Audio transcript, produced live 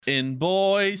In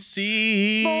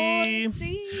Boise,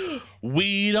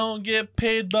 we don't get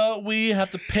paid, but we have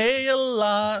to pay a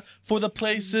lot for the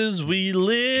places we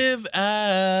live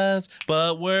at.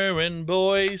 But we're in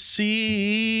Boise.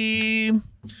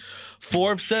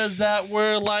 Forbes says that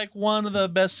we're like one of the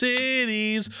best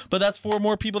cities, but that's for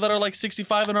more people that are like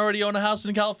 65 and already own a house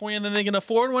in California and then they can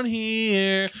afford one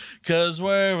here, because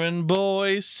we're in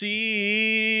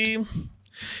Boise.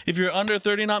 If you're under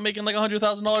 30, not making like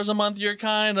 $100,000 a month, you're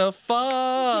kind of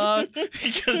fucked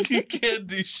because you can't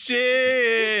do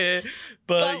shit.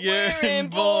 But you're in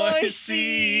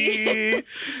Boise.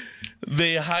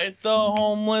 They hide the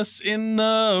homeless in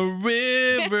the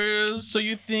rivers, so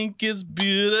you think it's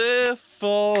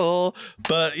beautiful.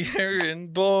 But you're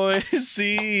in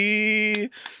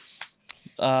Boise.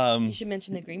 You should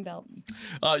mention the green belt.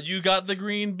 You got the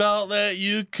green belt that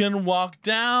you can walk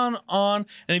down on,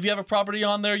 and if you have a property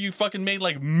on there, you fucking made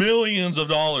like millions of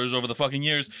dollars over the fucking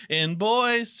years in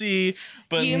Boise.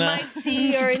 But you might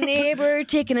see your neighbor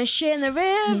taking a shit in the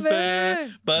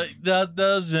river, but that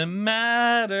doesn't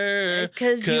matter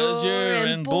because you're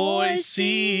in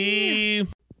Boise.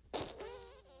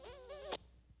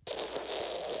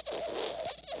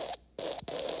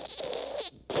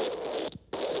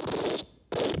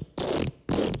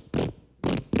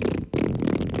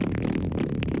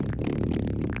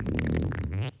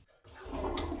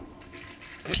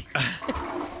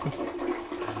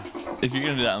 If you're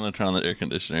gonna do that, I'm gonna turn on the air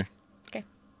conditioner. Okay.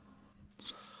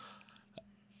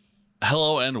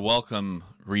 Hello and welcome,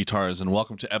 retards, and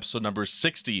welcome to episode number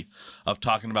 60 of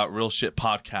Talking About Real Shit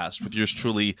podcast with yours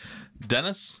truly,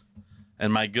 Dennis,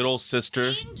 and my good old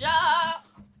sister,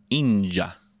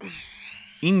 Ninja. I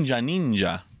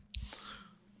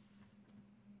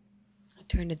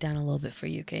turned it down a little bit for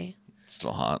you, okay? It's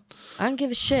still hot. I don't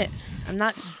give a shit. I'm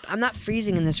not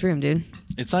freezing in this room, dude.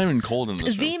 It's not even cold in this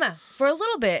room. Zima for a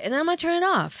little bit, and then I'm gonna turn it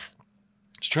off.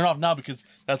 Just turn it off now because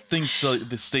that thing still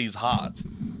stays hot.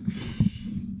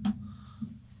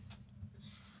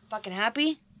 Fucking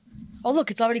happy? Oh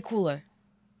look, it's already cooler.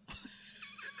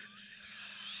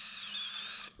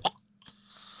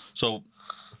 So,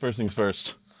 first things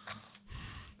first.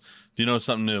 Do you know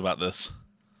something new about this?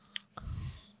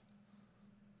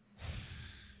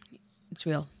 It's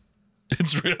real.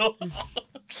 It's real?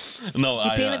 No, You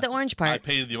painted the orange part. I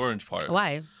painted the orange part.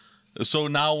 Why? So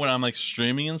now when I'm like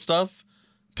streaming and stuff,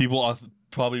 people are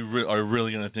probably are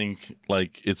really gonna think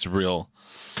like it's real.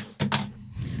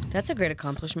 That's a great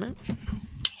accomplishment.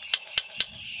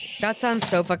 That sounds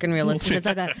so fucking realistic.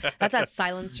 That's that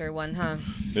silencer one, huh?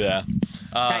 Yeah.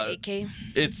 That 8K.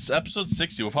 It's episode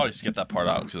 60. We'll probably skip that part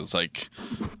out because it's like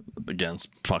against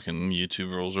fucking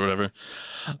YouTube rules or whatever.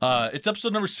 It's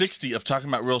episode number 60 of Talking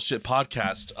About Real Shit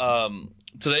podcast.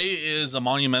 Today is a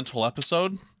monumental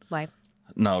episode. Why?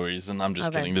 No reason. I'm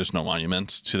just kidding. There's no monument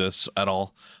to this at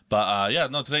all. But yeah,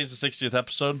 no, today's the 60th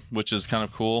episode, which is kind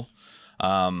of cool.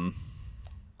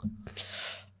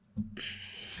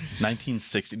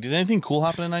 1960. Did anything cool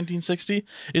happen in 1960?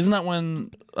 Isn't that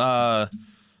when... Oh,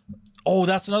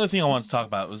 that's another thing I wanted to talk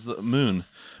about. Was the moon.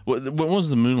 What was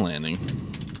the moon landing?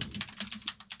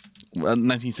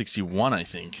 1961, I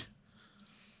think.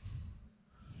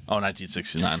 Oh,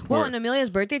 1969. Well, on Amelia's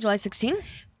birthday, July 16?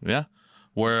 Yeah.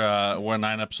 We're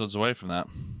 9 episodes away from that.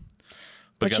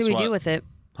 But what should we do with it?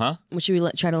 Huh? What should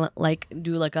we try to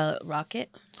do like a rocket?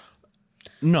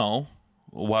 No.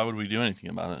 Why would we do anything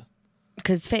about it?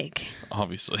 Because it's fake.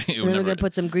 Obviously. And then we're going to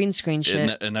put some green screen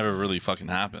shit. It never really fucking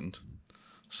happened.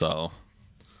 So,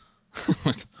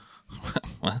 what?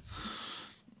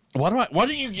 Why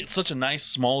don't you get such a nice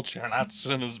small chair and I have to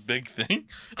sit in this big thing?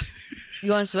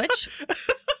 You want to switch?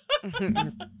 You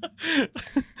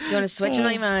want to switch? I'm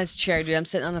not even on this chair, dude. I'm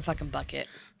sitting on a fucking bucket.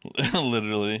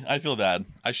 Literally, I feel bad.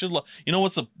 I should. You know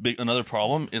what's another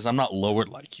problem is I'm not lowered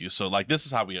like you. So like this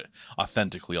is how we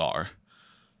authentically are.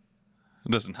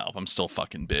 It doesn't help. I'm still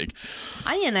fucking big.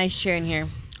 I need a nice chair in here.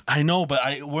 I know,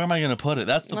 but where am I gonna put it?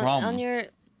 That's the problem. On your,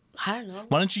 I don't know.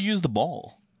 Why don't you use the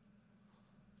ball?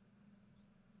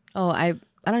 Oh, I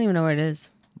don't even know where it is.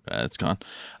 It's gone.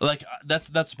 Like that's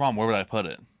the problem. Where would I put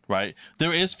it? Right?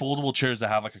 There is foldable chairs that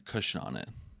have like a cushion on it.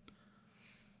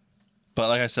 But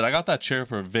like I said, I got that chair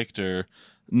for Victor.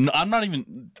 I'm not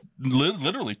even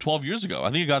literally 12 years ago.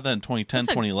 I think I got that in 2010,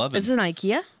 2011. Is this an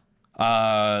IKEA?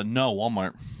 No,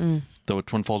 Walmart. The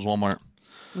Twin Falls Walmart.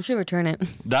 We should return it.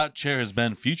 That chair has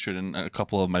been featured in a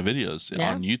couple of my videos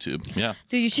on YouTube. Yeah.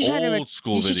 Dude, you should try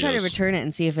to return it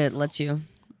and see if it lets you.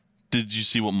 Did you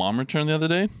see what Mom returned the other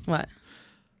day? What?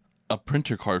 A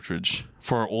printer cartridge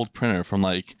for our old printer from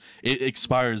like, it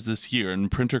expires this year,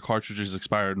 and printer cartridges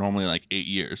expire normally like 8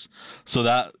 years. So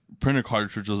that printer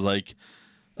cartridge was like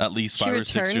at least She 5 or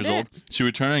 6 years returned old. She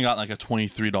returned and got like a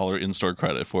 $23 in-store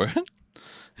credit for it.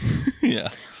 Yeah.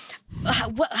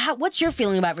 What's your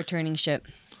feeling about returning shit?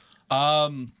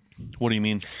 What do you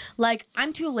mean? Like,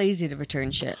 I'm too lazy to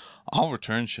return shit. I'll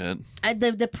return shit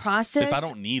The process. if I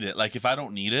don't need it. Like if I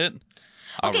don't need it,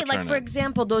 I'll Okay, like return for it.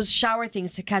 example, those shower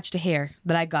things to catch the hair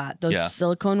that I got, those Yeah.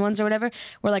 silicone ones or whatever,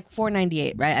 were like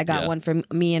 $4.98, right? I got Yeah. one for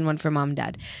me and one for mom and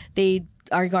dad. They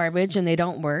are garbage and they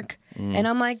don't work. Mm. And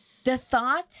I'm like, the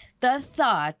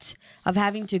thought of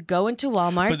having to go into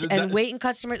Walmart But and that- wait in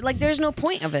customer, like, there's no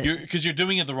point of it. Because you're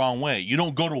doing it the wrong way. You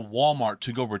don't go to Walmart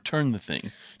to go return the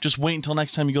thing. Just wait until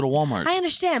next time you go to Walmart. I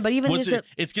understand, but even What's just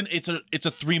it? It's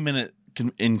a 3-minute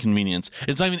inconvenience.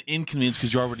 It's not even inconvenience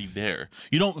because you're already there.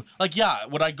 You don't like. Yeah,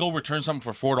 would I go return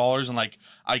something for $4 and like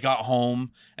I got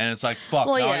home and it's like fuck.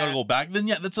 Well, now I yeah. gotta go back. Then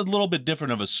yeah, that's a little bit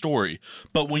different of a story.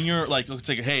 But when you're like, it's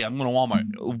like, hey, I'm going to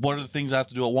Walmart. What are the things I have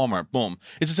to do at Walmart? Boom.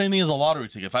 It's the same thing as a lottery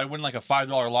ticket. If I win like a $5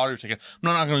 lottery ticket,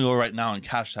 I'm not going to go right now and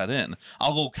cash that in.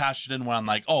 I'll go cash it in when I'm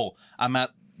like, oh, I'm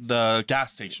at the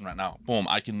gas station right now. Boom.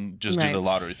 I can just do Right. the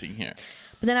lottery thing here.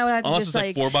 but then I would have to Unless just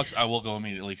it's like $4, I will go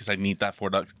immediately because I need that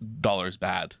 $4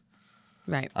 bad.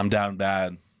 right. I'm down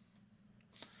bad.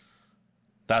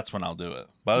 That's when I'll do it.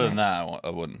 But other than that, I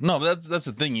wouldn't. No, but that's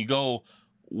the thing. You go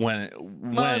when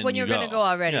When you're gonna go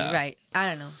already, Yeah. right? I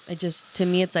don't know. It just to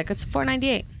me, it's like it's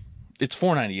 $4.98. It's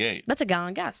 $4.98. That's a gallon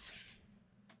of gas.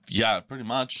 Yeah, pretty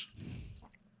much.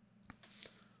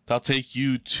 That'll take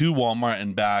you to Walmart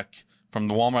and back from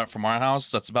the Walmart from our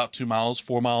house. That's about 2 miles,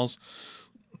 4 miles.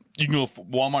 You can go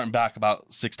Walmart and back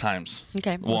about 6 times.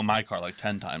 Okay. Well, in my car, like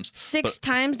 10 times. Six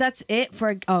times. That's it for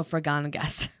a gallon of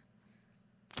gas.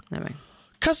 Never mind.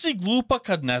 Kasi glupa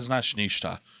kad ne znaš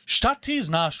ništa. Šta ti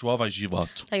znaš u ovaj život?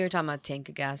 Oh, you were talking about tank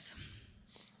of gas.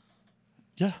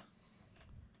 Yeah.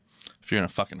 If you're in a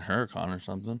fucking Huracan or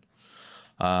something.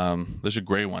 There's a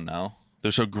gray one now.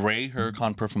 There's a gray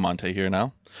Huracan Performante here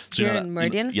now. So Here you know in that,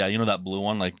 Meridian? you know that blue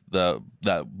one, like that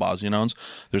Bosnian owns?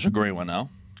 There's a gray one now.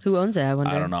 Who owns it? I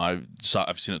wonder. I don't know.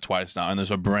 I've seen it twice now. And there's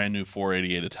a brand new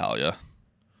 488 Italia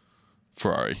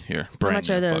Ferrari here. Brand much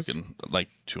new, are those? Fucking like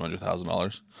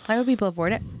 $200,000. How do people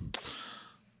afford it?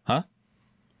 Huh?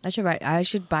 I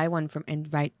should buy one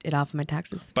and write it off of my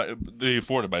taxes. But they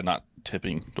afford it by not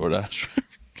tipping DoorDash.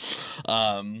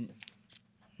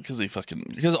 Because they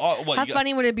fucking How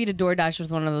funny would it be to DoorDash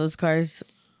with one of those cars?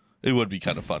 It would be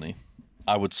kind of funny.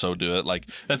 I would so do it. Like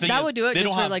the thing That is, would do it they just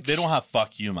don't for, have like, they don't have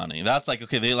fuck you money. That's like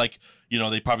okay. They like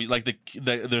they probably like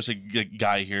there's a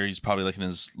guy here. He's probably like in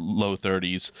his low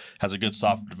 30s, has a good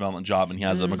software development job, and he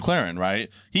has a McLaren. Right?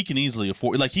 He can easily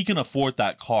afford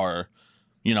that car.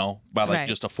 By like Right.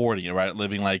 just affording it. Right?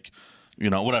 Living like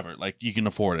whatever. Like you can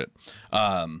afford it.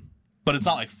 But it's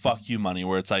not like fuck you money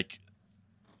where it's like,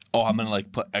 oh, I'm gonna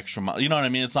like put extra money. You know what I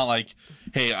mean? It's not like,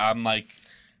 hey, I'm like.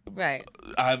 Right.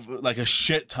 I have like a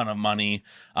shit ton of money.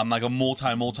 I'm like a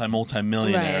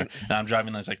multi-millionaire, Right. and I'm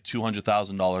driving this like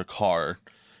 $200,000 car,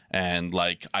 and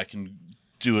like I can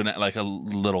do like a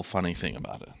little funny thing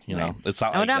about it. You know, Right. it's not I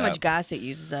like wonder how that. much gas it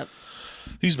uses up.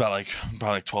 He's probably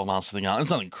like 12 miles to the gallon.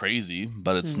 It's nothing crazy,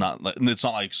 but it's not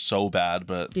like so bad.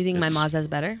 But Do you think my it's- Mazda's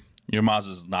better? your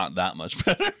Mazda's not that much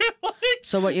better?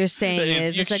 So what you're saying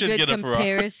is You it's a should good get a Ferrari.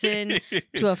 comparison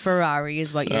to a Ferrari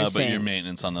is what you're But saying. your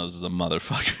maintenance on those is a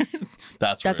motherfucker.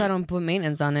 That's That's why I where- don't put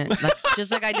maintenance on it.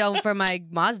 Just like I don't for my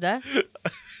Mazda.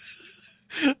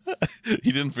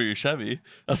 You didn't for your Chevy.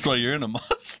 That's why you're in a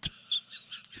Mazda.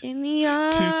 In the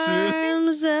Too soon.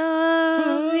 arms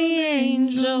of the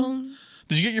angel.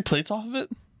 Did you get your plates off of it?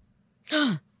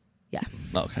 Yeah,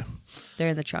 Oh, okay. they're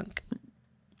in the trunk.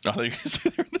 Oh, they're gonna say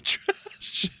they're in the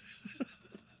trash.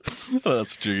 Oh,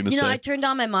 that's what you're gonna You know, say. I turned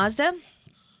on my Mazda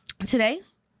today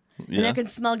and I Yeah. can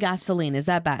smell gasoline. Is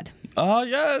that bad? Oh,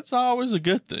 yeah. It's always a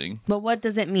good thing. But what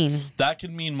does it mean? That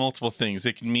can mean multiple things.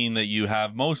 It can mean that you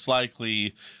have most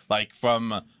likely, like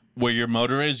from where your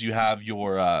motor is, you have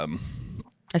your.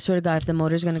 I swear to God, if the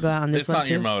motor's gonna go out on this It's one not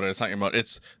too. your motor. It's not your motor.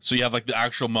 It's so you have like the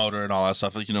actual motor and all that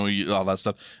stuff, like all that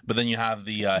stuff. But then you have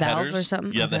the Valve headers. or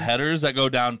something? You have the Okay. headers that go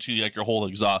down to like your whole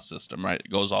exhaust system, right? It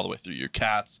goes all the way through your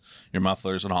cats, your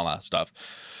mufflers, and all that stuff.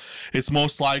 It's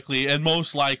most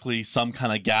likely some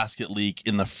kind of gasket leak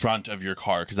in the front of your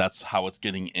car because that's how it's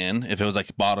getting in. If it was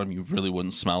like bottom, you really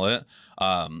wouldn't smell it.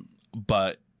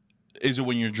 But is it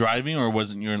when you're driving or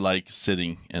wasn't you like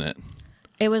sitting in it?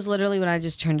 It was literally when I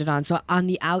just turned it on. So on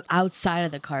the outside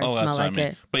of the car, it Oh, smelled that's what like I mean.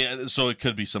 it. But yeah, so it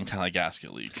could be some kind of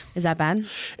gasket leak. Is that bad?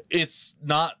 It's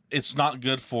not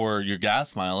good for your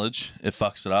gas mileage. It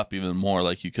fucks it up even more.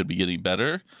 Like you could be getting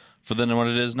better than what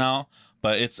it is now.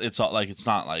 But it's not like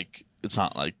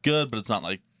good, but it's not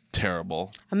like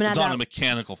terrible. I'm gonna It's have on a that-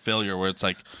 mechanical failure where it's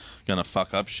like gonna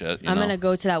fuck up shit. I'm gonna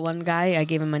go to that one guy. I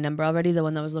gave him my number already. The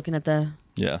one that was looking at the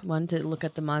Yeah. one to look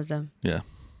at the Mazda. Yeah.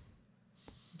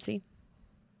 See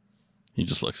He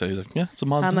just looks at it. He's like, yeah, it's a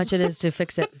Mazda. how much it is to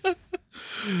fix it.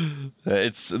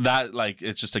 It's that, like,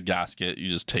 it's just a gasket. You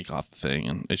just take off the thing,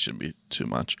 and it shouldn't be too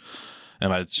much. And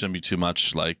by it shouldn't be too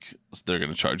much, like, they're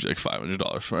going to charge you like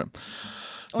 $500 for it.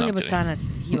 Only I'm with kidding.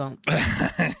 Sana, he won't.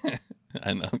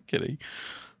 I know, I'm kidding.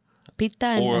 Pizza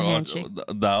and Or a handshake.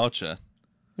 da oče.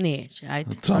 Neće,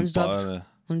 ajde. Unstopped.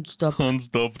 Unstopped.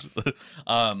 Unstopped.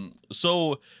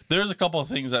 So there's a couple of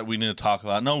things that we need to talk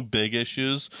about. No big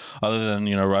issues other than,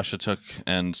 Russia took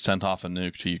and sent off a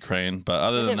nuke to Ukraine. But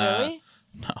other than that, Really?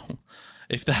 no.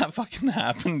 If that fucking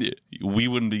happened, we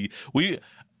wouldn't be we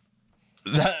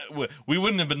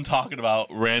wouldn't have been talking about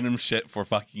random shit for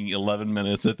fucking 11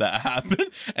 minutes if that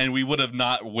happened, and we would have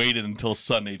not waited until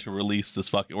Sunday to release this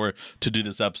fucking or to do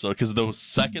this episode, because the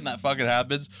second that fucking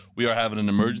happens, we are having an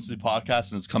emergency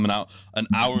podcast and it's coming out an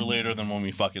hour later than when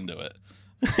we fucking do it.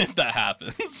 If that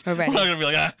happens, We're ready. not gonna be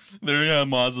like, there you go,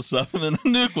 Mazda stuff, and then a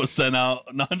nuke was sent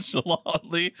out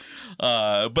nonchalantly.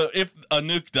 But if a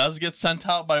nuke does get sent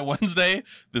out by Wednesday,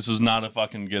 this was not a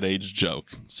fucking good age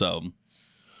joke. So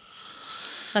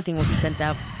Nothing will be sent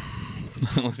out.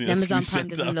 it's gonna Amazon be sent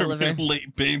Prime doesn't out deliver.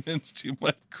 late payments to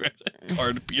my credit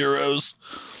card bureaus.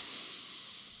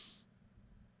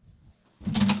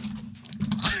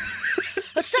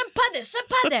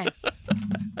 Sempade.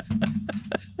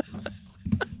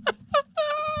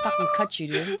 Fucking cut you,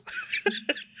 dude.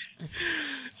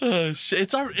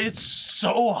 Shit, it's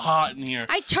so hot in here.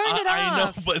 I turned it I know,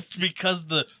 off. but it's because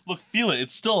feel it.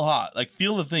 It's still hot. Like,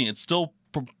 feel the thing. It's still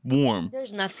warm.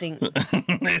 There's nothing.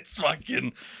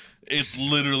 It's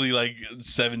literally like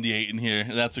 78 in here.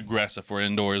 That's aggressive for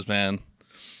indoors, man.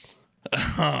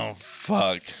 Oh,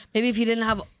 fuck. Maybe if you didn't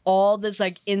have all this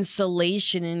like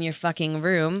insulation in your fucking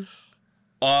room.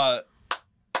 Clap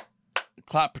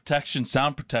protection,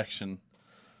 sound protection.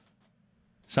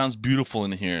 Sounds beautiful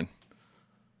in here.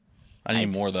 I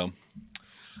need more though.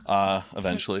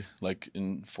 Eventually, like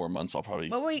in 4 months, I'll probably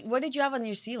What did you have on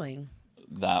your ceiling?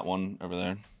 that one over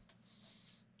there.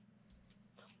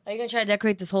 Are you gonna try to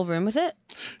decorate this whole room with it?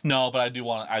 No, but I do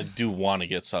want to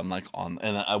get some like on,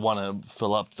 and I want to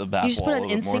fill up the back You just wall put a an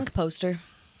little bit more. NSYNC poster.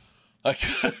 I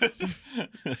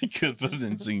could put it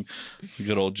in sing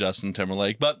good old Justin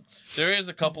Timberlake, but there is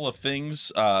a couple of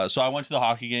things. So I went to the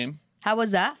hockey game. How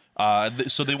was that?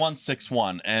 So they won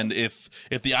 6-1, and if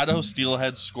the Idaho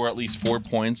Steelheads score at least 4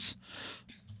 points,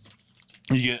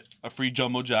 you get a free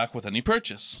jumbo jack with any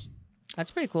purchase.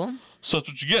 That's pretty cool. So that's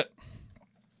what you get.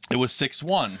 It was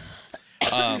 6-1.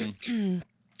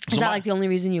 Is that like the only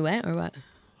reason you went, or what?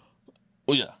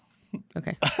 Oh yeah.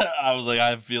 Okay. I was like, I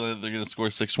have a feeling that they're going to score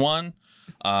 6-1,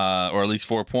 or at least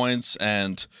 4 points,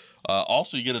 and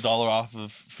also you get $1 off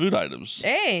of food items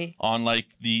Hey, on like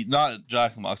not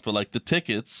Jack in the Box, but like the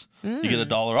tickets. You get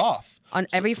 $1 off on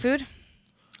every food,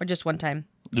 or just one time?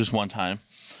 just one time.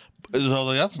 So I was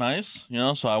like, that's nice,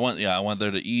 So I went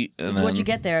there to eat, and then What'd you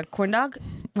get there? A corn dog,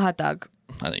 hot dog.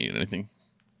 I didn't eat anything.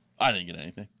 I didn't get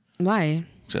anything Why?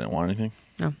 because I didn't want anything.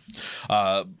 No.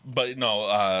 But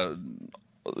no.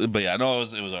 But yeah, no, it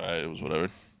was all right. It was whatever.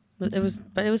 But it was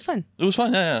fun. It was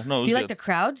fun. Yeah. No, it was Do you good. like the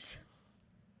crowds?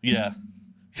 Yeah,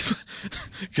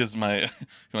 because my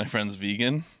friend's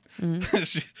vegan.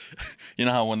 She, you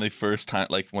know how when they first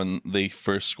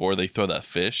score, they throw that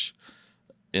fish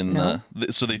in No.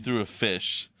 so they threw a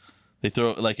fish. They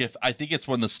throw like I think it's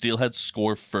when the Steelheads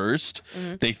score first,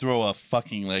 they throw a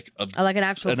fucking like Oh, like an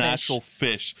actual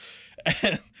fish.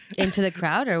 fish. Into the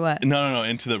crowd or what? No,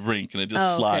 into the rink, and it just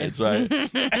Oh, okay. slides right.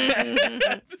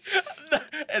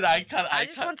 And I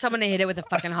just want someone to hit it with a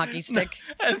fucking hockey stick.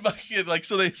 And fucking, like,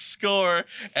 so they score,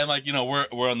 and like,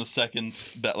 we're on the second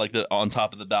on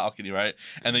top of the balcony, right?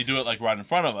 And they do it like right in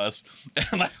front of us,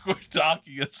 and like we're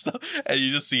talking and stuff, and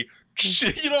you just see,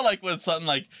 like when something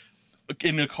like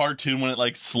in a cartoon when it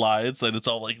like slides and it's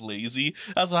all like lazy.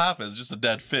 That's what happens. It's just a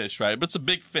dead fish, right? But it's a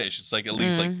big fish. It's like at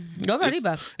least like Go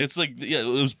arriba. it's like it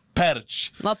was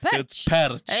perch. Well, perch. It's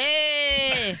perch.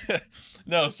 Hey,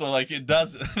 No, so like it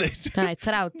does. Hi,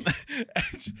 trout.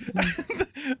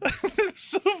 It's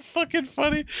so fucking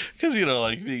funny because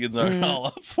like vegans are all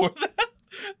up for that.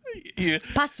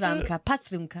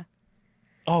 Pastramka.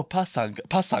 Oh,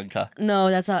 pasanka. No,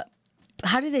 that's not.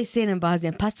 How do they say it in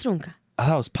Bosnian? Pastrunka. I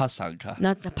thought it was pasanka.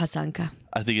 No, it's not pasanka.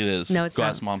 I think it is. No, it's Go not.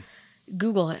 ask Mom.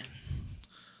 Google it.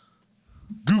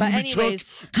 Google But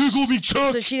anyways, Google me,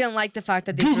 Chuck. so she didn't like the fact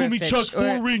that they Google threw a me, fish. Chuck.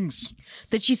 Or 4 rings.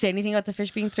 did she say anything about the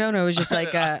fish being thrown, or was it just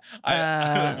like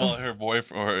well, her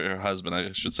boyfriend or her husband,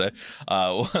 I should say,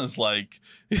 was like,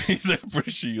 he's like,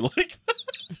 pretty sure you like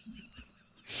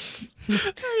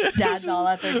that. Dad's all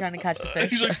out there trying to catch the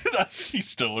fish? He's like, he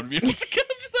still wouldn't be able to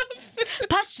catch that fish.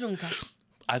 Pastrunka.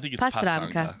 I think it's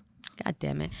Pastramka. pasanka. God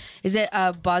damn it. Is it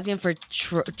Bosnian for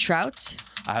trout?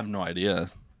 I have no idea.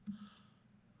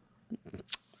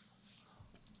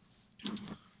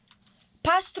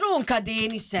 Pastrunka,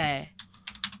 Denise.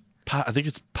 I think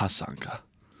it's pasanka.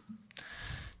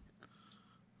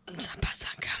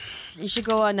 Pasanka. You should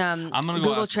go on I'm gonna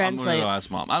Google go ask, Translate. I'm gonna go ask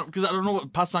mom because I don't know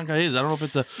what pasanka is. I don't know if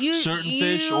it's a certain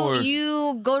fish or.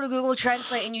 You go to Google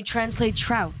Translate and you translate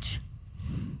trout.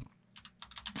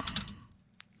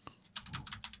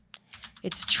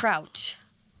 It's trout.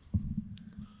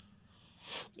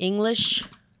 English.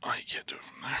 Oh, you can't do it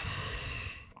from there.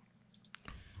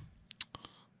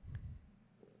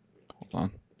 Hold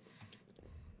on.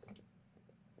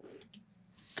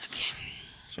 Okay.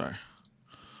 Sorry.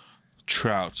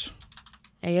 Trout.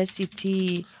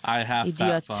 ASCT. I have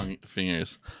Idiot. fat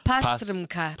fingers.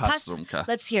 Pastrumka. Pastrumka.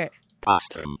 Let's hear it.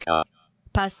 Pastrumka.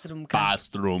 Pastrumka.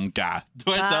 Pastrumka.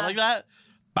 Do I sound like that?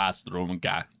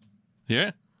 Pastrumka. Hear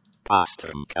it?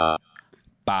 Pastrumka.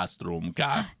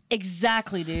 Pastrumka.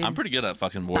 Exactly, dude. I'm pretty good at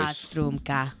fucking voice.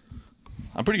 Pastrumka.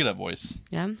 I'm pretty good at voice.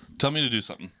 Yeah? Tell me to do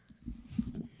something.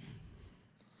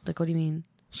 Like, what do you mean?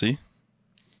 See?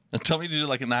 And tell me to do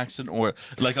like an accent or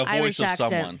like a Irish voice of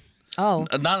accent. someone. Oh.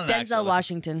 Not an Denzel accent.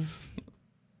 Washington.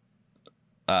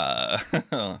 I'm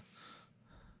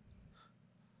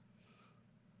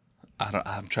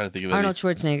trying to think of Arnold it.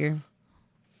 Schwarzenegger.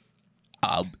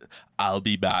 I'll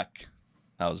be back.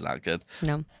 That was not good.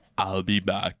 No. I'll be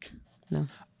back. No.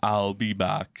 I'll be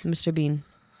back. Mr. Bean.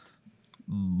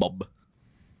 Bob.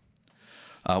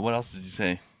 What else did you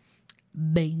say?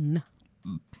 Bean.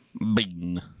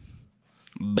 Bean.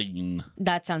 Bean.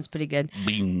 That sounds pretty good.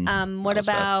 Bean. What That was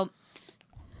bad. about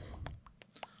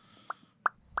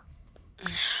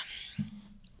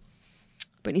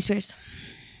Britney Spears?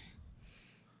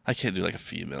 I can't do like a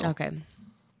female. Okay.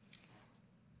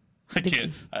 I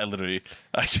can't. I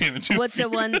can't even do What's the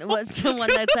one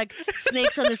that's like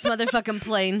snakes on this motherfucking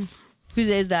plane? Who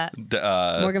is that?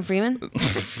 Morgan Freeman?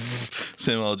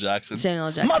 Samuel L. Jackson. Samuel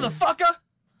L. Jackson. Motherfucker!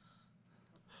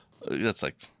 That's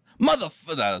like,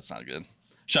 motherfucker. That's not good.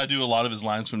 Should I do a lot of his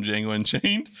lines from Django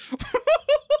Unchained?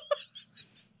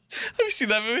 Have you seen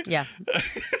that movie? Yeah.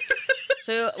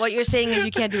 So what you're saying is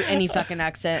you can't do any fucking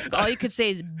accent. All you could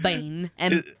say is Bane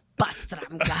and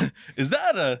Pastramka. Is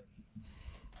that a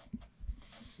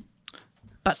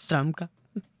Pastramka.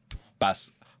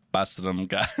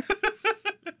 Bastramka?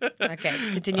 Okay,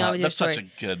 continue on with your That's story. such a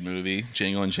good movie,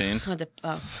 Django Unchained.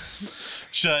 Oh.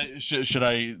 Should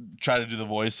I try to do the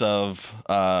voice of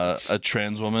a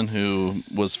trans woman who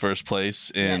was first place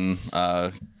in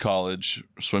Yes. college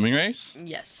swimming race?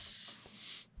 Yes.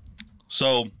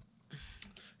 So,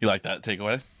 you like that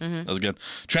takeaway? Mm-hmm. That was good.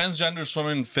 Transgender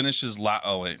swimmer finishes last.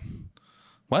 Oh wait,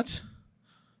 what?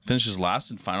 Finishes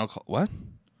last in final. What?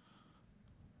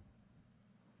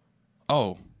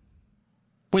 Oh,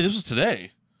 wait. This was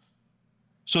today.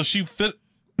 So she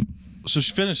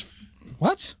finished.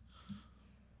 What?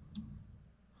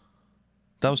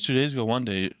 That was 2 days ago. One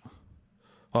day.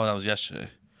 Oh, that was yesterday.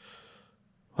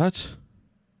 What?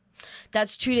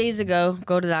 That's 2 days ago.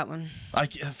 Go to that one. I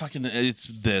can't fucking. It's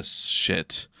this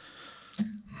shit.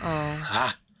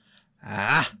 Oh.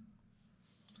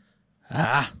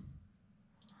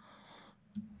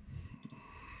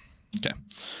 Okay.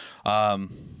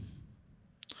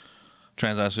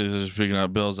 Trans athletes are speaking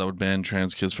out bills that would ban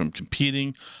trans kids from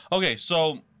competing. Okay,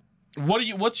 so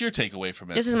what's your takeaway from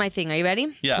it? This is my thing. Are you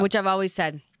ready? Yeah. Which I've always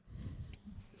said.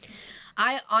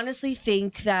 I honestly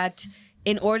think that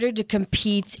in order to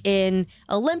compete in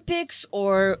Olympics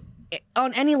or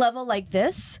on any level like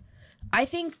this, I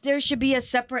think there should be a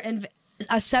separate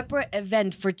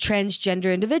event for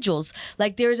transgender individuals.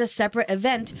 Like there's a separate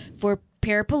event for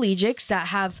paraplegics that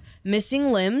have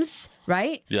missing limbs,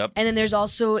 right? Yep. And then there's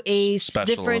also a Special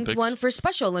different Olympics. one for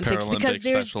Special Olympics because Paralympics,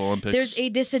 there's Special Olympics. there's a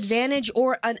disadvantage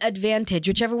or an advantage,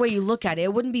 whichever way you look at it.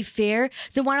 It wouldn't be fair.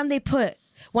 Then why don't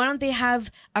they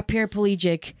have a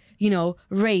paraplegic,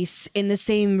 race in the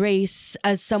same race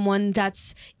as someone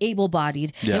that's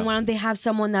able-bodied? Yeah. And why don't they have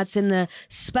someone that's in the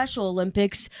Special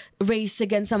Olympics race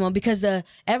against someone? Because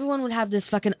everyone would have this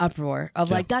fucking uproar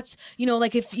of like, that's,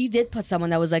 like if you did put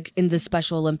someone that was like in the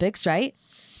Special Olympics, right?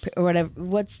 Or whatever.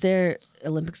 What's their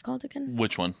Olympics called again?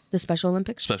 Which one? The Special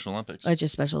Olympics? Special Olympics. Oh,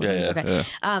 just Special Olympics. Yeah, Okay.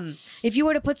 yeah. If you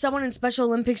were to put someone in Special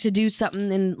Olympics to do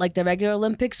something in like the regular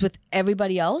Olympics with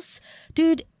everybody else,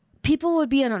 dude, people would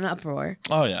be in an uproar.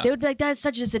 Oh yeah. They would be like, "That's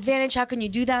such a disadvantage. How can you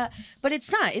do that?" But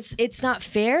it's not. It's not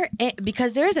fair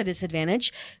because there is a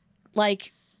disadvantage.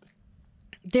 Like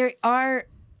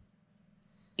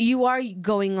you are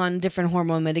going on different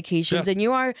hormone medications and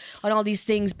you are on all these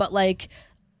things, but like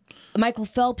Michael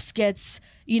Phelps gets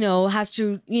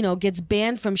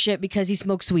banned from shit because he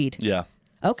smokes weed. Yeah.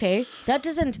 Okay, that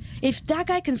doesn't. If that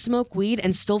guy can smoke weed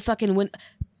and still fucking win,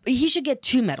 he should get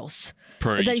 2 medals.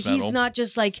 Per each That he's medal. not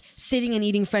just like sitting and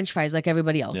eating French fries like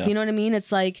everybody else. Yeah. You know what I mean?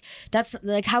 It's like that's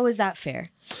like, how is that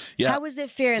fair? Yeah. How is it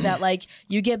fair that like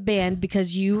you get banned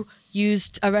because you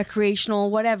used a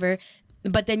recreational whatever,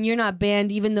 but then you're not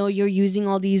banned even though you're using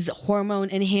all these hormone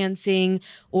enhancing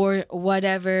or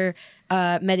whatever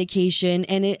medication,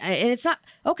 and it's not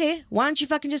okay. Why don't you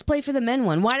fucking just play for the men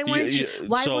one? Why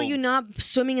were you not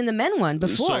swimming in the men one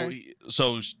before?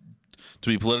 So to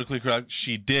be politically correct,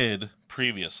 she did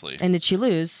previously. And did she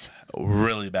lose?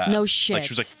 Really bad. No shit. Like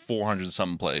she was like 400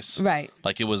 something place. Right.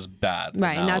 Like it was bad.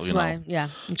 Right, and now, that's why. Yeah.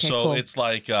 Okay. So cool. it's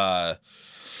like, the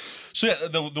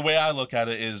way I look at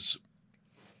it is,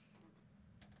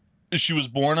 she was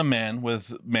born a man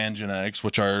with man genetics,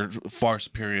 which are far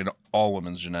superior to all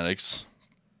women's genetics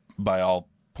by all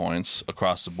points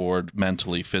across the board,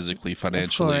 mentally, physically,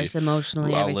 financially. Of course,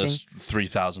 emotionally, I'll everything. list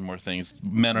 3,000 more things.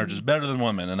 Men are just better than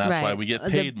women, and that's Right. why we get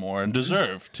paid more and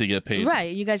deserve to get paid.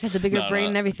 Right. You guys have the bigger brain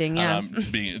and everything. Yeah.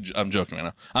 I'm joking right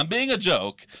now. I'm being a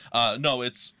joke. No,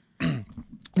 it's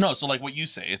no. So like what you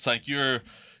say, it's like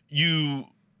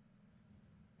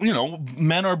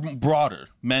men are broader.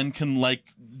 Men can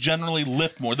like generally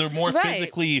lift more. They're more Right.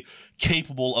 physically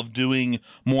capable of doing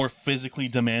more physically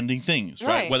demanding things, right?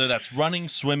 Right. Whether that's running,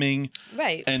 swimming,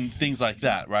 Right. and things like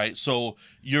that, right? So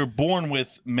you're born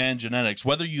with man genetics.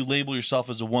 Whether you label yourself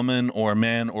as a woman or a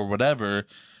man or whatever,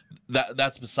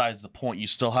 that's besides the point. You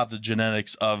still have the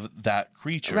genetics of that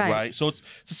creature, Right. right? So it's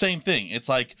the same thing. It's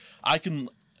like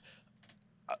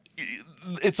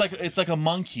it's like a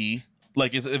monkey.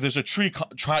 Like if there's a tree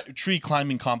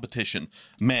climbing competition,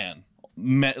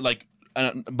 like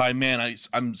by man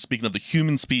I'm speaking of the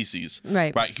human species,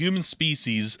 Right. Human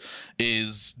species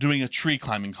is doing a tree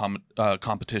climbing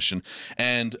competition,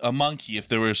 and a monkey, if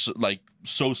they were like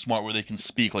so smart where they can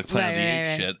speak like Planet of the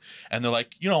Apes shit, and they're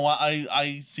like, you know what,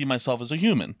 I see myself as a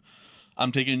human.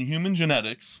 I'm taking human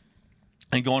genetics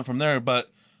and going from there, but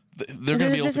they're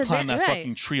going to be able to climb that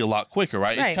fucking tree a lot quicker,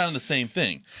 right? It's kind of the same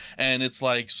thing. And it's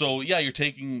like, so yeah, you're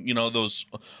taking, those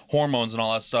hormones and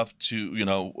all that stuff to,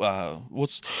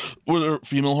 what are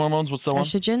female hormones? What's that one?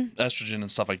 Estrogen and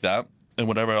stuff like that. And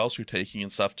whatever else you're taking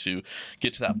and stuff to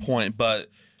get to that point. But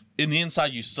in the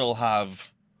inside, you still have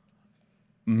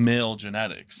male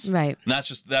genetics. Right. And that's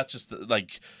just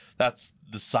that's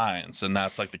the science, and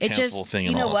that's like the cancelable thing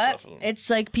and all that stuff.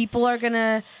 It's like people are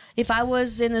gonna. If I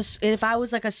was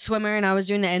like a swimmer and I was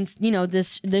doing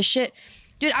this shit,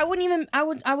 dude, I wouldn't even.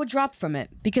 I would drop from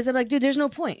it because I'm like, dude, there's no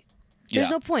point. There's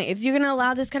no point. If you're gonna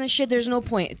allow this kind of shit, there's no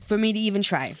point for me to even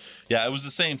try. Yeah, it was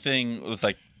the same thing with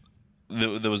like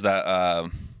there was that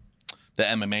the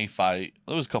MMA fight.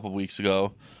 It was a couple of weeks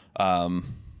ago.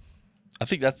 I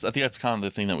think that's kind of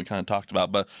the thing that we kind of talked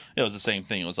about, but it was the same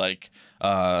thing. It was like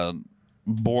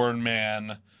born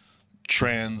man,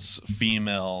 trans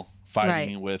female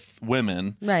fighting with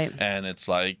women, right? And it's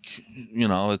like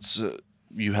it's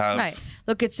you have right.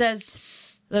 Look, it says,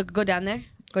 go down there.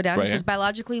 Go down. Right It says here?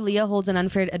 biologically, Leah holds an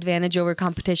unfair advantage over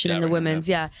competition in the right here, women's.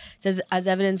 Yeah. It says as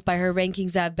evidenced by her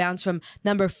rankings that have bounced from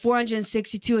number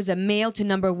 462 as a male to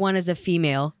number 1 as a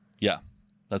female. Yeah,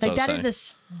 that's Like what I that was is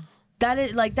saying. that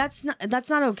is like that's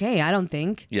not okay. I don't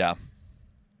think. Yeah.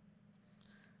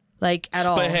 Like at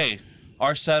all. But hey,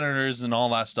 our senators and all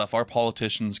that stuff, our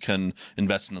politicians can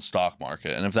invest in the stock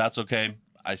market, and if that's okay,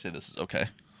 I say this is okay.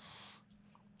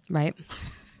 Right.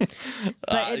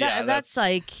 But yeah, that's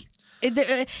like. And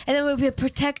then we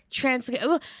protect trans.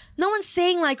 No one's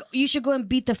saying like you should go and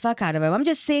beat the fuck out of him. I'm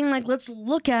just saying like let's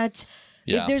look at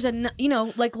Yeah. If there's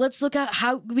like let's look at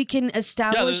how we can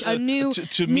establish a new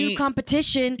to new me,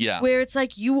 competition where it's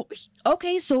like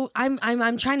so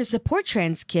I'm trying to support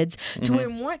trans kids to where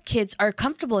more kids are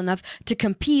comfortable enough to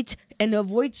compete and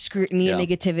avoid scrutiny and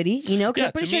negativity, because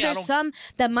I'm pretty sure there's some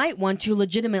that might want to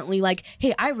legitimately like,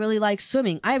 hey, I really like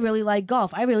swimming, I really like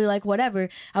golf, I really like whatever,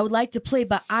 I would like to play,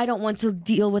 but I don't want to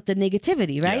deal with the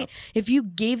negativity, right? If you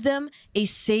gave them a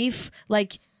safe,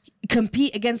 like,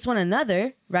 compete against one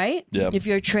another, right? Yeah. If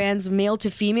you're trans male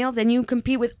to female, then you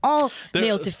compete with all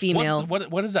male to female.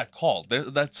 What is that called?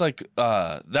 That's like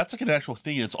an actual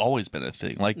thing. It's always been a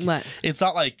thing. Like What? It's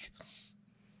not like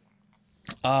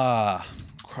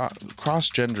cross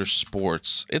gender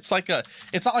sports. It's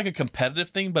not like a competitive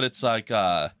thing, but it's like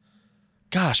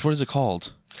gosh, what is it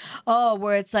called? Oh,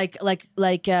 where it's like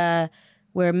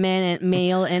where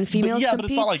male and females but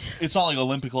compete. but it's not like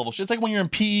Olympic level shit. It's like when you're in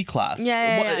PE class.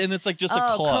 Yeah. And it's like just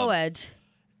a club. Co-ed.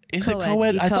 Is it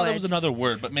co-ed? I thought that was co-ed. another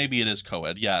word, but maybe it is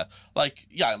co-ed. Yeah, like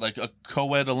a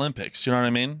co-ed Olympics. You know what I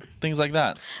mean? Things like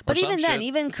that. But Or some even then, shit.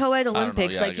 even co-ed know,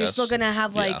 Olympics, yeah, I like you're guess. still gonna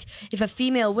have like if a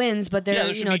female wins, but they're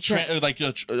there should be like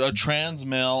a trans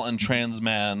male and trans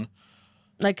man.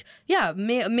 like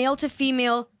male to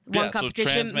female one So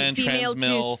competition, trans man, female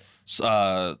trans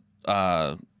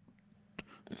male,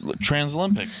 trans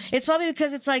Olympics. It's probably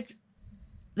because it's like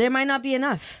there might not be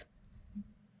enough.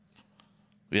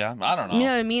 Yeah, I don't know. You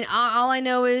know what I mean? All I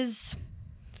know is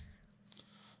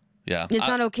Yeah, it's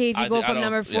not okay if you go from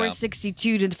number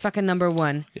 462 to fucking number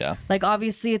 1. Yeah, Like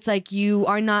obviously it's like you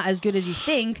are not as good as you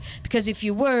think, because if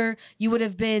you were, you would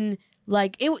have been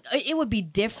like it would be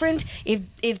different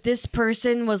if this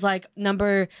person was like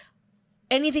number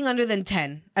anything under than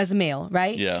 10 as a male,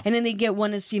 right? Yeah. And then they get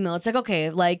 1 as female. It's like, okay,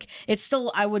 like it's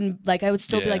still I would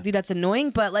still be like, dude, that's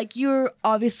annoying, but like you're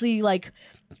obviously like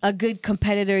a good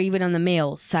competitor even on the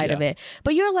male side of it.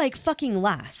 But you're like fucking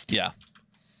last. Yeah.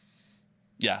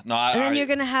 Yeah. No, And then you're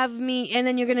gonna have me, and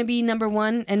then you're gonna be number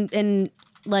 1, and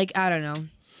like I don't know.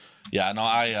 Yeah. No,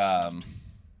 I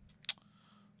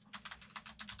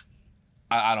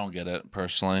don't get it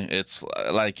personally. It's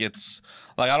like I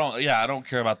don't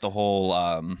care about the whole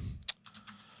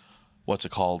what's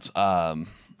it called? The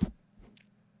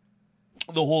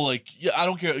whole like I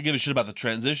don't give a shit about the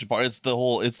transition part. It's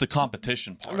the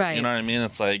competition part. Right. You know what I mean?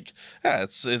 It's like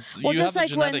it's Well, you just have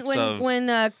the like genetics of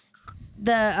when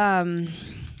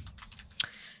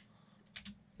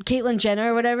Caitlyn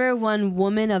Jenner or whatever won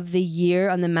Woman of the Year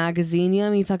on the magazine. You know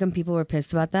how many fucking people were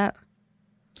pissed about that?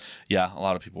 Yeah, a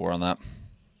lot of people were on that.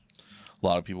 A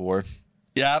lot of people were.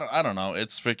 Yeah, I don't know.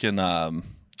 It's freaking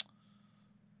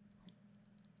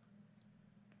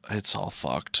it's all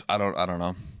fucked. I don't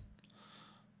know.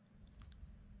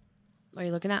 What are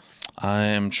you looking at? I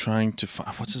am trying to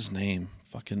find what's his name?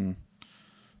 Fucking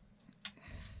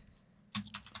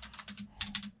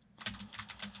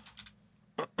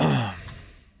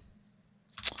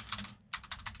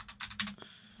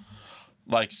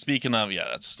like speaking of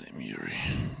that's his name, Yuri.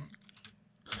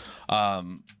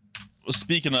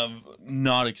 Speaking of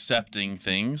not accepting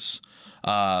things,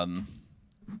 fucking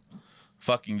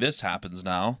this happens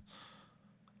now.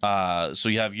 So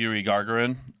you have Yuri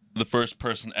Gagarin, the first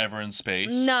person ever in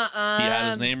space. Nuh-uh. He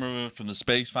had his name removed from the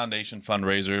Space Foundation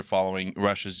fundraiser following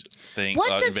Russia's thing.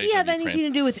 What does he invasion have of Ukraine.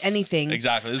 anything to do with anything?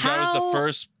 Exactly. This guy was the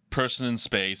first person in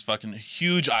space, fucking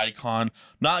huge icon,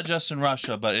 not just in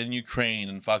Russia, but in Ukraine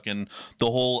and fucking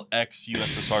the whole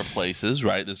ex-USSR places,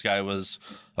 right? This guy was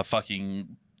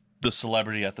the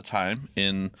celebrity at the time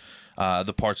in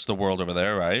the parts of the world over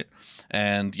there, right?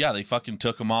 And yeah, they fucking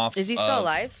took him off. Is he still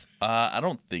alive? I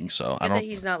don't think so. I Good that don't.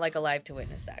 he's not like alive to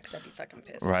witness that, because I'd be fucking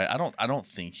pissed. Right. I don't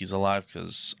think he's alive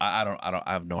because I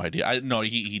have no idea. No,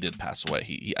 he did pass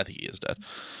away. I think he is dead.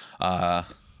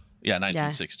 Yeah,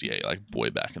 1968, like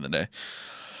way back in the day.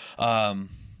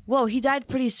 Whoa, he died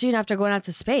pretty soon after going out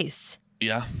to space.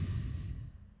 Yeah.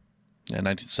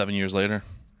 Yeah, 7 years later.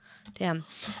 Damn.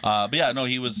 But yeah, no,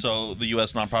 he was the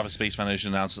U.S. nonprofit Space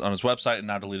Foundation announced on its website and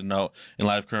now deleted a note in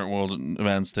light of current world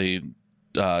events.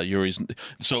 Yuri's,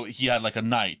 so he had like a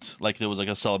night, like there was like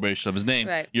a celebration of his name.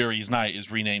 Right. Yuri's night is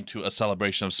renamed to a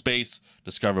celebration of space.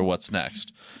 Discover what's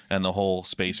next, and the whole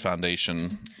Space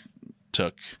Foundation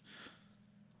took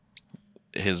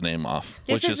his name off.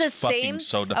 This which is the fucking same.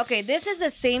 So dumb. Okay, this is the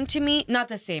same to me. Not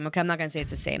the same. Okay, I'm not gonna say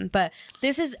it's the same, but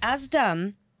this is as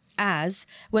dumb as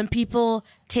when people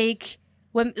take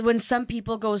when some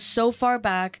people go so far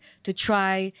back to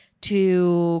try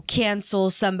to cancel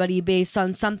somebody based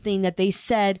on something that they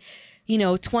said,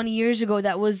 20 years ago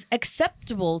that was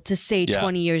acceptable to say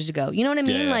 20 years ago. You know what I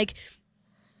mean? Yeah. Like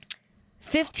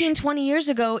 15, 20 years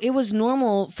ago, it was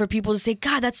normal for people to say,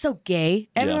 God, that's so gay.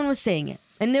 Everyone was saying it.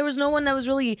 And there was no one that was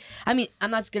really, I mean,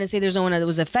 I'm not going to say there's no one that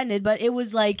was offended, but it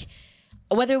was like,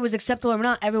 whether it was acceptable or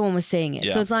not, everyone was saying it.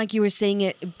 Yeah. So it's not like you were saying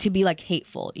it to be like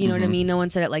hateful. You know what I mean? No one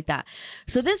said it like that.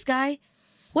 So this guy,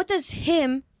 what does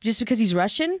him, just because he's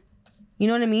Russian, you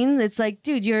know what I mean? It's like,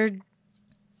 dude,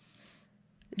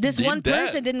 this You're one dead.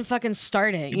 person didn't fucking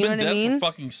start it. You've You know been what I dead mean? for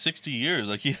fucking 60 years.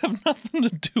 Like, you have nothing to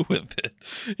do with it.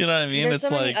 You know what I mean? There's it's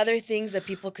so like many other things that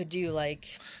people could do, like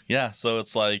yeah. So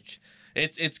it's like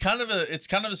it's kind of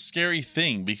a scary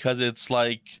thing because it's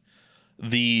like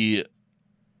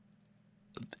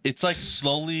it's like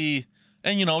slowly,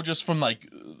 and you know, just from like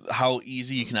how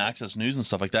easy you can access news and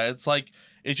stuff like that, it's like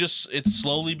it's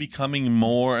slowly becoming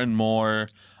more and more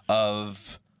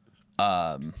of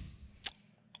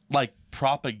like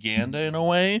propaganda in a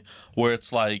way, where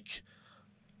it's like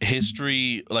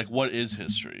history, like what is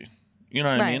history? You know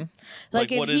what I mean?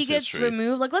 Like if what he is gets history?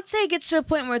 removed, like let's say it gets to a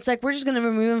point where it's like we're just gonna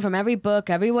remove him from every book,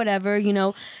 every whatever, you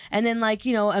know, and then like,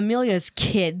 you know, Amelia's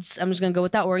kids, I'm just gonna go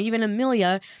with that, or even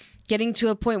Amelia getting to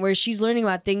a point where she's learning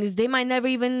about things, they might never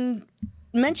even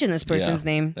mention this person's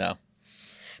name. Yeah.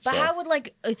 But how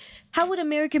would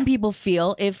American people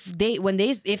feel if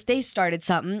they started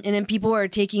something and then people were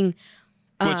taking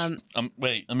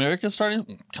Wait, America's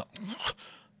starting?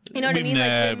 you know what I We've mean? Like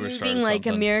never started removing like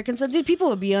something. American stuff, dude, people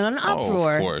would be on an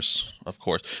uproar. Oh, of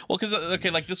course. Well, because okay,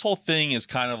 like this whole thing is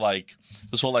kind of like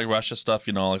this whole like Russia stuff.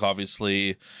 You know, like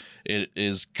obviously it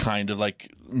is kind of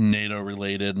like NATO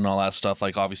related and all that stuff.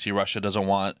 Like obviously Russia doesn't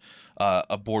want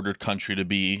a bordered country to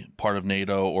be part of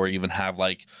NATO or even have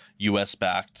like U.S.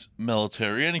 backed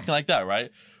military or anything like that,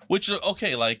 right? Which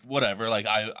okay, like whatever. Like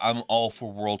I'm all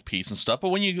for world peace and stuff. But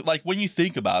when you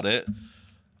think about it.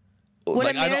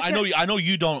 Like I know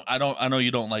you don't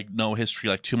like know history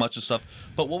like too much and stuff,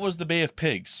 but what was the Bay of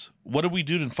Pigs? What did we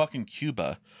do in fucking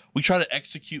Cuba? We try to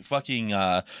execute fucking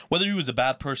whether he was a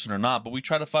bad person or not, but we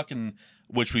try to fucking,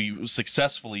 which we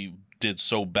successfully did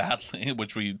so badly,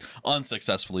 which we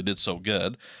unsuccessfully did so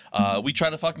good. We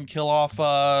tried to fucking kill off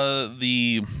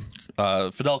the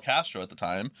Fidel Castro at the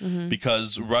time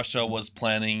because Russia was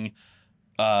planning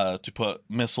to put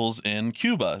missiles in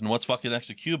Cuba. And what's fucking next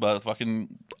to Cuba?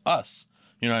 Fucking us.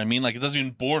 You know what I mean? Like, it doesn't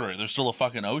even border. There's still a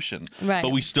fucking ocean. Right. But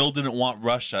we still didn't want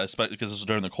Russia, especially because this was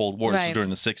during the Cold War. This was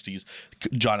during the 60s.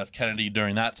 John F. Kennedy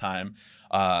during that time.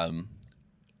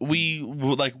 We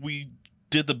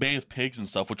did the Bay of Pigs and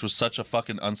stuff, which was such a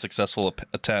fucking unsuccessful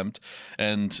attempt.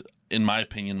 And in my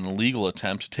opinion, an illegal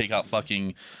attempt to take out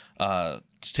fucking the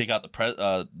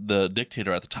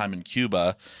dictator at the time in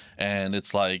Cuba. And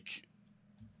it's like,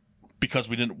 because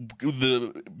we didn't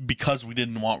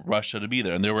want Russia to be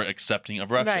there, and they were accepting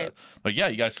of Russia. Right. Like, yeah,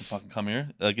 you guys can fucking come here.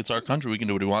 Like, it's our country. We can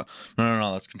do what we want.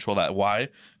 No. Let's control that. Why?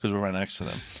 Because we're right next to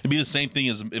them. It'd be the same thing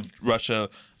as if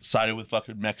Russia sided with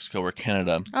fucking Mexico or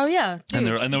Canada. Oh yeah, dude.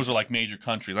 And those are like major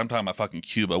countries. I'm talking about fucking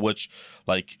Cuba, which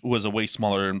like was a way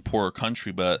smaller and poorer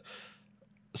country, but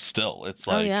still, it's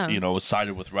like you know, was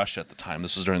sided with Russia at the time.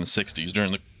 This was during the 60s,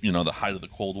 during the the height of the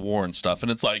Cold War and stuff.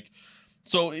 And it's like.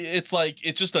 So it's like,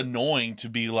 it's just annoying to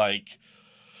be like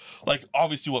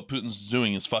obviously what Putin's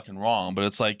doing is fucking wrong, but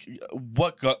it's like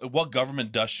what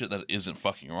government does shit that isn't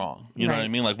fucking wrong? You know what I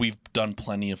mean? Like, we've done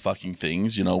plenty of fucking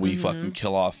things. You know, we fucking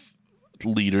kill off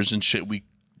leaders and shit. We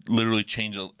literally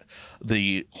change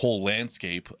the whole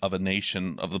landscape of a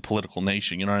nation, of the political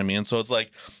nation. You know what I mean? So it's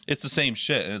like, it's the same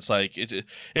shit, and it's like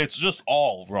it's just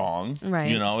all wrong.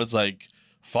 Right. You know, it's like.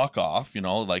 Fuck off, you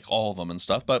know, like all of them and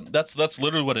stuff. But that's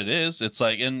literally what it is. It's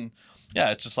like, and yeah,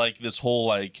 it's just like this whole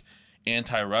like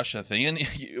anti-Russia thing. And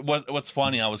what's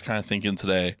funny, I was kind of thinking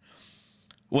today,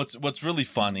 what's really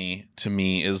funny to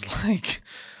me is like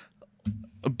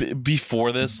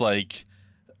before this, like,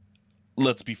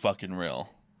 let's be fucking real.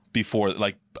 Before,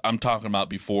 like, I'm talking about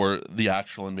before the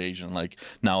actual invasion. Like,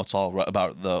 now it's all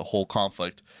about the whole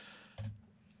conflict.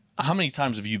 How many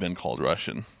times have you been called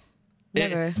Russian?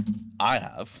 Never. I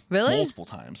have. Really? Multiple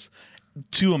times.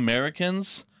 To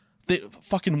Americans,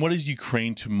 what is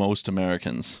Ukraine to most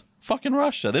Americans? Fucking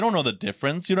Russia. They don't know the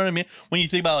difference. You know what I mean? When you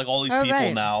think about like all these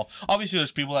people now, obviously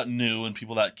there's people that knew and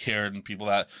people that cared and people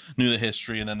that knew the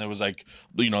history, and then there was like,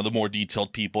 you know, the more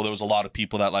detailed people. There was a lot of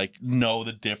people that like know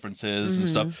the differences and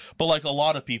stuff. But like a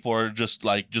lot of people are just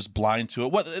blind to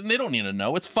it. And they don't need to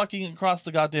know. It's fucking across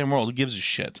the goddamn world. Who gives a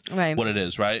shit what it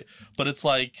is, right? But it's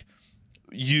like,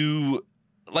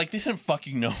 they didn't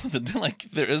fucking know that like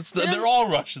they're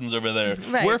all Russians over there.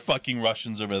 Right. We're fucking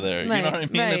Russians over there. You know what I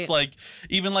mean? Right. It's like,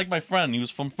 even like my friend, he was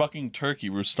from fucking Turkey,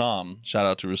 Rustam. Shout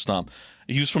out to Rustam.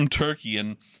 He was from Turkey,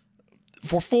 and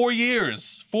For 4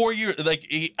 years. 4 years.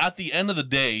 Like, at the end of the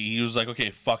day, he was like,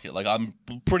 okay, fuck it. Like, I'm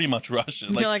pretty much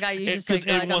Russian. You're like, you just like,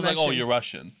 everyone's like, oh, Russian. you're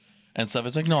Russian. And stuff.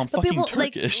 It's like, no, I'm But fucking people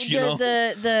Turkish, like you know?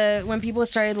 the when people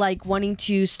started like wanting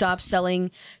to stop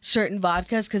selling certain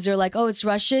vodkas because they're like, oh, it's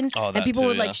Russian, Oh, and that people too,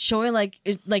 would yeah. like show it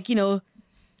like you know,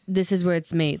 this is where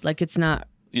it's made, like it's not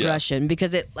Yeah. Russian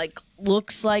because it like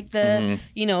looks like the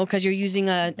you know because you're using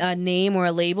a name or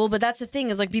a label. But that's the thing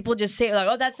is like people just say like,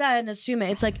 oh, that's that and assume it.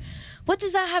 It's like, what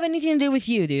does that have anything to do with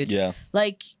you, dude? Yeah.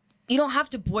 Like. You don't have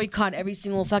to boycott every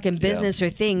single fucking business or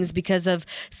things because of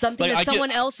something Like, that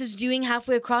someone else is doing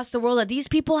halfway across the world. That these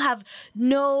people have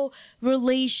no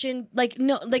relation, like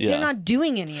no, like Yeah. they're not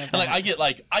doing any of that.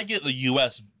 And I get the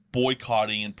U.S.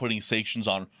 boycotting and putting sanctions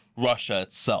on Russia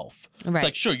itself. Right. It's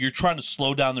like, sure, you're trying to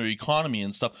slow down their economy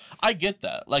and stuff. I get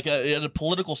that. Like, at a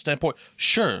political standpoint,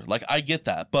 sure, like I get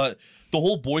that. But the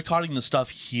whole boycotting the stuff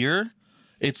here,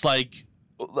 it's like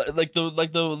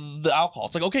the alcohol.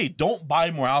 It's like, okay, don't buy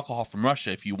more alcohol from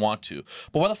Russia if you want to,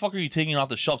 but why the fuck are you taking it off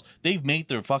the shelves? They've made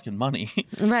their fucking money.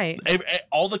 Right.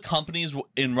 All the companies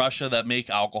in Russia that make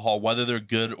alcohol, whether they're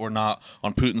good or not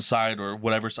on Putin's side or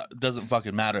whatever side, doesn't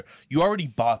fucking matter. You already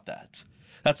bought that.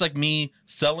 That's like me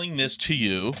selling this to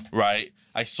you, right?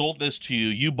 I sold this to you.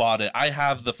 You bought it. I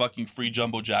have the fucking free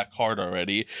Jumbo Jack card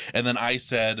already. And then I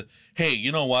said, hey,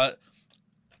 you know what?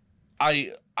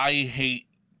 I hate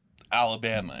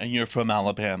Alabama, and you're from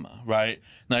Alabama, right?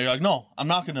 Now you're like, no, I'm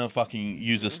not gonna fucking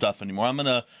use this stuff anymore. I'm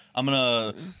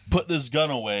gonna put this gun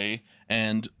away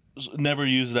and never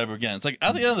use it ever again. It's like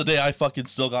at the end of the day, I fucking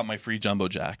still got my free Jumbo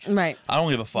Jack. Right. I don't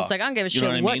give a fuck. It's like I don't give a You know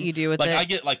shit what I what mean? you do with like, it. I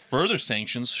get like further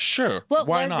sanctions, sure. What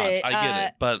Why was not? it? I get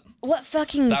it, but What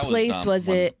fucking that place dumb was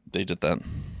when it? They did that.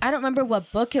 I don't remember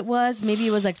what book it was. Maybe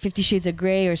it was like 50 Shades of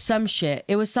Grey or some shit.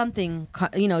 It was something,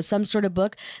 you know, some sort of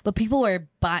book. But people were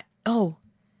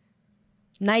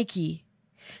Nike.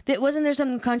 Wasn't there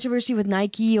some controversy with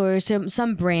Nike or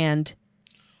some brand?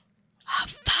 Oh,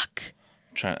 fuck.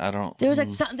 I don't. There was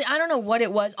like something, I don't know what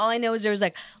it was. All I know is there was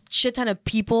like shit ton of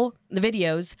people, the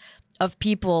videos of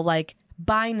people like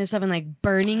buying this stuff and like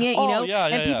burning it, you know? Yeah,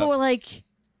 and people were like,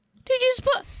 dude, you just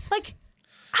put like,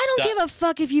 I don't give a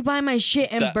fuck if you buy my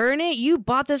shit and burn it. You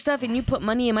bought this stuff and you put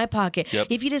money in my pocket. Yep.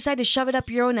 If you decide to shove it up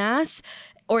your own ass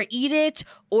or eat it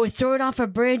or throw it off a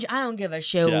bridge, I don't give a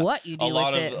shit what you do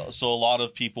with it. So a lot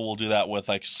of people will do that with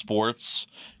like sports.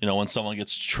 You know, when someone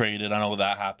gets traded, I know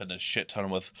that happened a shit ton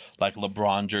with like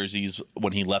LeBron jerseys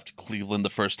when he left Cleveland the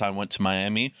first time, went to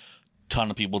Miami. Ton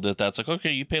of people did that. It's like,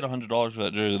 okay, you paid $100 for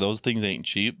that jersey. Those things ain't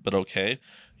cheap, but okay.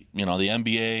 You know, the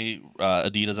NBA,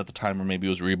 Adidas at the time, or maybe it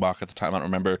was Reebok at the time, I don't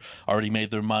remember, already made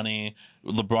their money.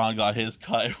 LeBron got his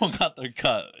cut. Everyone got their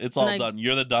cut. It's all done.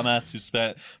 You're the dumbass who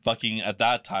spent fucking, at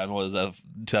that time, was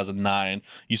 2009,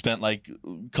 you spent like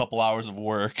a couple hours of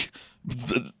work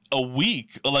a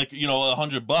week, like, you know,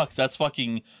 $100. That's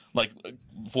fucking, like,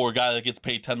 for a guy that gets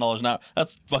paid $10 an hour,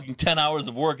 that's fucking 10 hours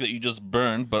of work that you just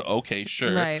burned, but okay,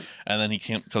 sure. Right. And then he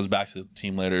comes back to the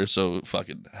team later, so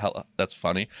fucking hell, that's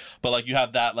funny. But like, you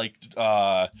have that, like,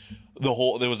 there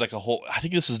was like a whole, I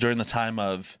think this was during the time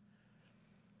of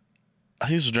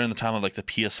like the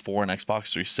PS4 and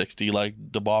Xbox 360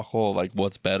 like debacle, like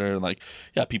what's better, and like,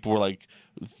 yeah, people were like,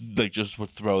 they just would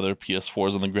throw their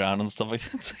PS4s on the ground and stuff like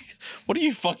that. It's like, what are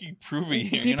you fucking proving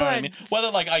here? You know what I mean?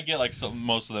 Whether like, I get like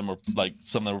most of them were like,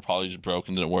 some of them were probably just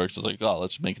broken, didn't work. So it's like, oh,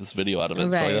 let's make this video out of it.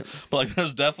 Right. So, like, but like,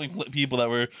 there's definitely people that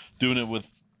were doing it with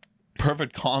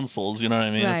perfect consoles. You know what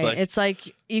I mean? Right. It's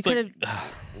like you could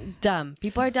have dumb.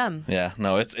 People are dumb. Yeah.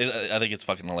 No. I think it's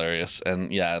fucking hilarious,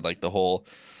 and yeah, like the whole.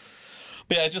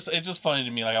 But yeah, it's just funny to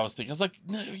me. Like, I was thinking, I was like,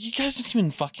 no, you guys didn't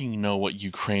even fucking know what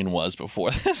Ukraine was before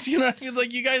this. You know what I mean?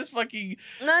 Like, you guys fucking.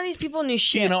 None of these people knew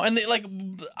shit. You know, and they like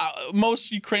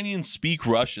most Ukrainians speak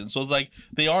Russian, so it's like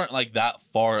they aren't like that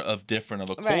far of different of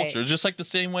a culture. Right. Just like the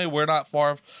same way we're not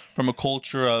far from a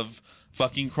culture of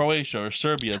fucking Croatia or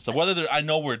Serbia and stuff. Whether I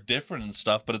know we're different and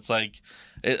stuff, but it's like,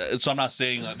 so I'm not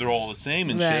saying that they're all the same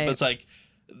and shit. But it's like.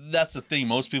 That's the thing.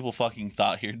 Most people fucking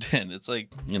thought here did. It's like,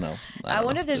 you know. I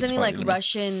wonder if there's any like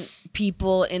Russian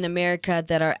people in America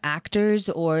that are actors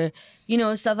or, you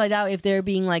know, stuff like that. If they're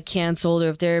being like canceled or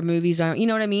if their movies aren't, you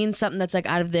know what I mean? Something that's like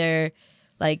out of their,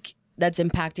 like, that's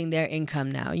impacting their income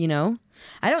now, you know?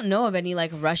 I don't know of any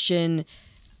like Russian,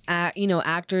 you know,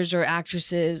 actors or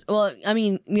actresses. Well, I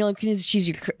mean, Mila Kunis,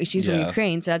 she's from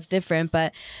Ukraine, so that's different.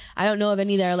 But I don't know of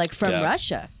any that are like from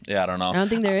Russia. Yeah, I don't know. I don't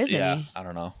think there is any. I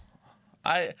don't know.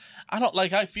 I don't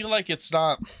like. I feel like it's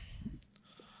not.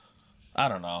 I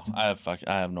don't know. I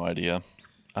have no idea.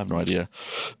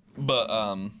 But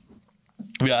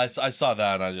yeah, I saw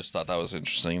that and I just thought that was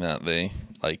interesting that they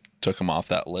like took him off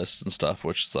that list and stuff.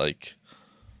 Which is like,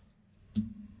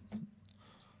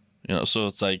 So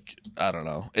it's like, I don't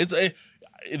know.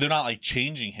 They're not like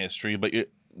changing history, but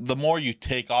the more you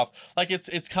take off, like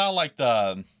it's kind of like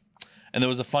and there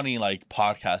was a funny like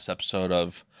podcast episode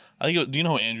of, I think, do you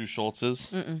know who Andrew Schultz is?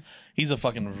 Mm-mm. He's a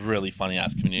fucking really funny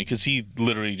ass comedian because he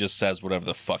literally just says whatever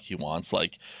the fuck he wants.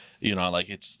 Like, like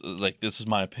it's like, this is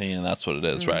my opinion. That's what it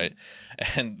is. Right.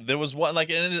 And there was one, like,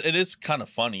 and it is kind of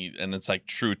funny and it's like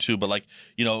true too, but like,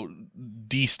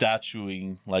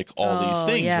 destatuing like all these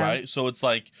things. Yeah. Right. So it's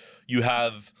like you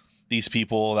have these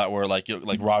people that were like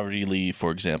Robert E. Lee,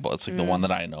 for example. It's like the one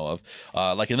that I know of.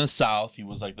 Like in the South, he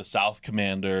was like the South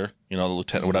commander, the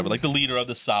lieutenant, whatever, like the leader of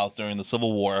the South during the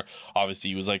Civil War. Obviously,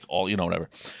 he was like all, whatever.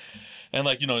 And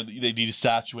like, they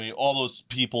destatuate all those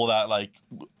people that like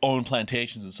own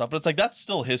plantations and stuff. But it's like, that's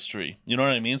still history. You know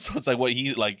what I mean? So it's like what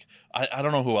he like, I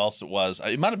don't know who else it was.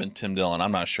 It might have been Tim Dillon.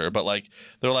 I'm not sure. But like,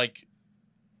 they're like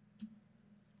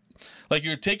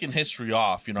you're taking history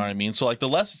off, you know what I mean? So like the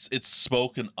less it's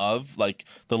spoken of, like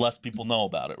the less people know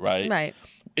about it, right? Right.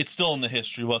 It's still in the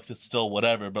history books, it's still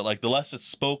whatever, but like the less it's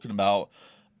spoken about,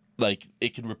 like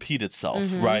it can repeat itself,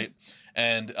 right?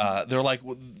 And they're like,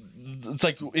 it's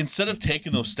like instead of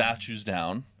taking those statues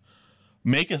down,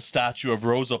 make a statue of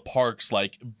Rosa Parks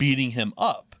like beating him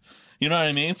up. You know what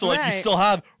I mean? So like you still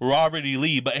have Robert E.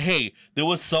 Lee, but hey, there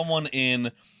was someone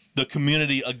in the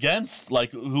community against,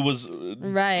 like, who was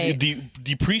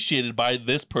depreciated by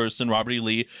this person, Robert E.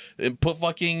 Lee, and put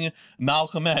fucking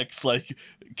Malcolm X, like,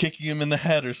 kicking him in the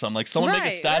head or something. Like, someone make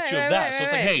a statue of that. So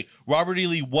it's like, hey, Robert E.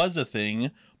 Lee was a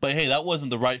thing, but hey, that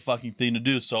wasn't the right fucking thing to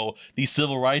do. So these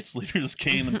civil rights leaders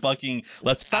came and fucking,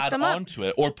 let's add on to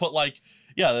it. Or put, like,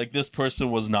 like, this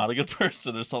person was not a good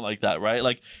person or something like that, right?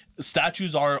 Like,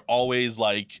 statues are always,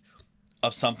 like,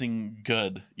 of something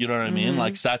good, you know what I mean?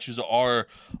 Like statues are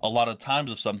a lot of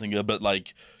times of something good, but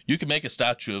like you can make a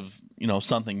statue of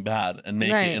something bad and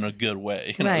make it in a good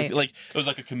way. Like it was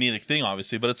like a comedic thing,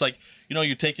 obviously, but it's like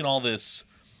you're taking all this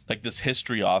like this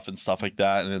history off and stuff like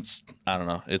that, and it's, I don't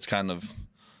know, it's kind of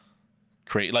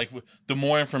crazy. Like the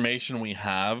more information we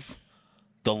have,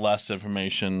 the less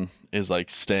information is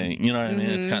like staying. You know what I mean?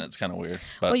 It's kind of weird.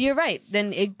 But. Well, you're right.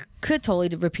 Then it could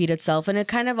totally repeat itself, and it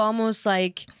kind of almost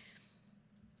like,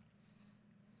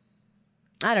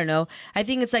 I don't know. I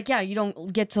think it's like, you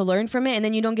don't get to learn from it, and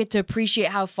then you don't get to appreciate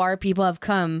how far people have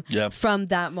come from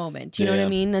that moment. You know what I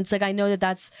mean? It's like, I know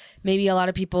that's maybe a lot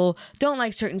of people don't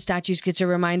like certain statues because it's a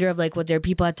reminder of like what their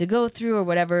people had to go through or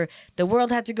whatever the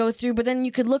world had to go through. But then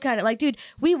you could look at it like, dude,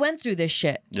 we went through this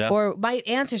shit. Yeah. Or my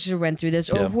ancestors went through this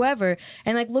or whoever.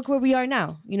 And like, look where we are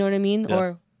now. You know what I mean?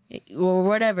 Yeah. Or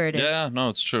whatever it is. Yeah, no,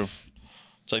 it's true.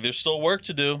 It's like there's still work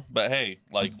to do, but hey,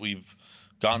 like we've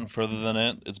gotten further than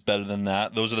it. It's better than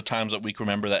that. Those are the times that we can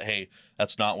remember that, hey,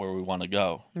 that's not where we want to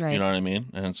go. Right. You know what I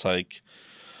mean? And it's like,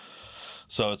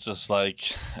 so it's just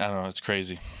like, I don't know, it's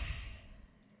crazy.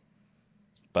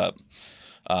 But,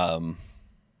 yeah,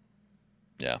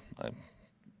 I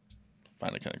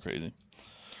find it kind of crazy.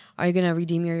 Are you going to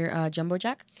redeem your Jumbo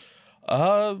Jack?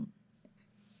 I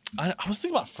was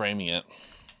thinking about framing it.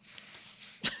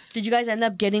 Did you guys end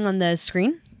up getting on the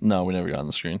screen? No, we never got on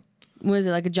the screen. What is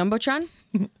it, like a Jumbotron?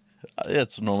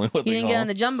 That's normally what they call. You didn't get on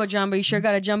the Jumbotron, but you sure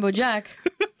got a Jumbo Jack.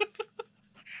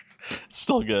 It's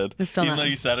still good. It's still Even though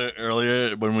you said it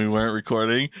earlier when we weren't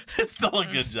recording, it's still a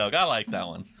good joke. I like that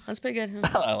one. That's pretty good.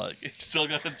 I like it. Still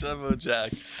got a Jumbo Jack.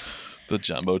 The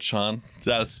Jumbotron.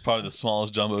 That's probably the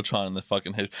smallest Jumbotron in the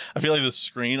fucking history. I feel like the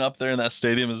screen up there in that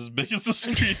stadium is as big as the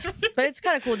screen. But it's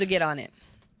kind of cool to get on it.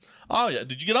 Oh, yeah.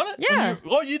 Did you get on it? Yeah.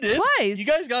 Oh, you did? Twice. You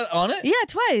guys got on it? Yeah,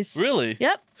 twice. Really?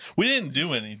 Yep. We didn't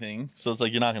do anything, so it's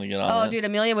like you're not going to get on it. Oh, dude,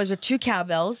 Amelia was with 2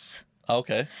 cowbells.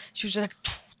 Okay. She was just like...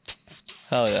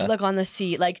 Hell yeah. Like on the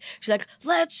seat. Like, she's like,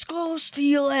 let's go,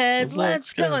 Steelheads.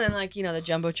 Let's go. And then, like, you know, the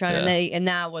Jumbotron. Yeah. And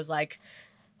that was like,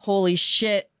 holy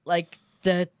shit. Like,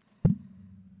 Was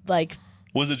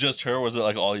it just her, or was it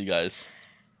like all you guys?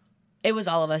 It was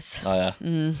all of us. Oh,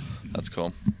 yeah. That's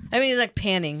cool. I mean, it was like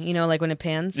panning, you know, like when it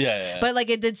pans. Yeah. But like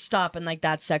it did stop in like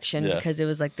that section because it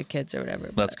was like the kids or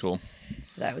whatever. That's cool.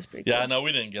 That was pretty cool. Yeah, no,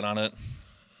 we didn't get on it.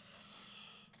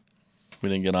 It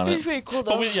was pretty cool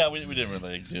though. But we didn't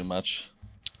really do much.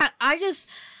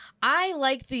 I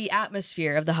like the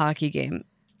atmosphere of the hockey game.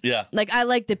 Yeah. Like I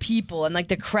like the people and like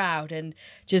the crowd and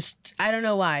just, I don't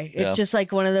know why. It's just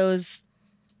like one of those.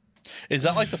 Is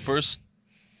that like the first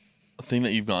thing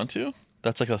that you've gone to?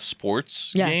 That's like a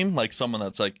sports game, like someone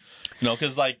that's like, you know,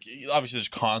 because like obviously there's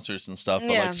concerts and stuff,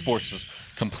 but like sports is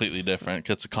completely different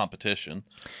because it's a competition.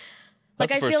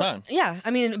 That's like the first time. Yeah, I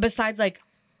mean, besides like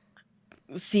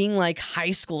seeing like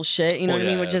high school shit, you know what I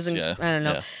mean, which isn't, I don't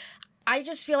know. Yeah. I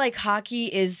just feel like hockey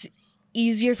is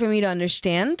easier for me to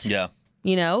understand. Yeah.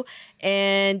 you know?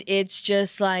 And it's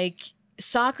just like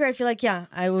soccer, I feel like, yeah,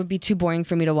 I would be too boring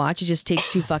for me to watch. It just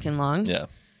takes too fucking long. Yeah.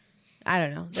 I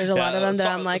don't know. There's a lot of them that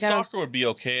I'm like, I don't. Soccer would be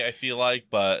okay, I feel like,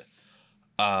 but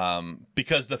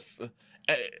because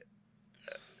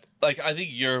like I think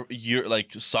you're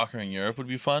like soccer in Europe would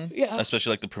be fun, Yeah.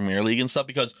 especially like the Premier League and stuff,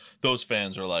 because those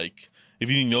fans are like, if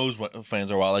you think those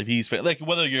fans are wild, like these fans, like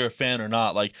whether you're a fan or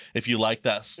not, like if you like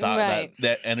that style, Right.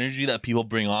 that energy that people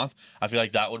bring off, I feel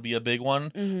like that would be a big one.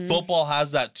 Mm-hmm. Football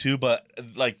has that too, but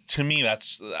like to me,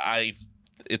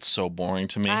 it's so boring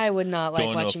to me. I would not like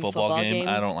Going to a watching football game,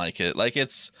 I don't like it. Like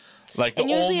it's like the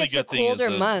And usually only it's a good thing is colder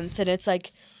the, month, and it's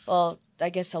like, well, I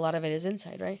guess a lot of it is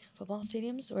inside, right? Football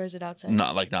stadiums, or is it outside?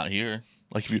 not here.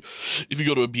 Like if you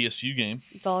go to a BSU game,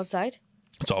 It's all outside.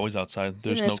 it's always outside.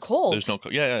 There's And no it's cold. There's no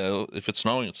yeah. If it's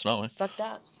snowing, it's snowing. Fuck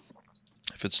that.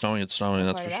 If it's snowing, it's snowing.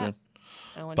 That's for Part of sure.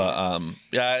 that. I want But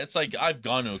yeah, it's like I've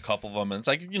gone to a couple of them, and it's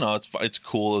like it's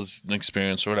cool as an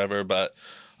experience or whatever. But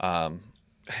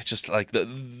it's just like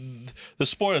the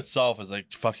sport itself is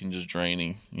like fucking just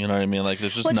draining. You know what I mean? Like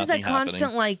there's just which is nothing that constant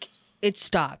happening. like it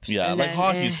stops. Yeah, and like then,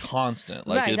 hockey's eh. constant.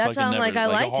 Like Right, it that's fucking why I'm never,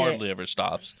 like, I like it it. hardly ever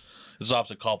stops. It stops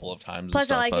a couple of times. and Plus, I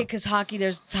stuff, like but- it because hockey.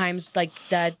 There's times like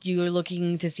that you're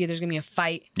looking to see if there's gonna be a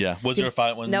fight. Yeah. Was there a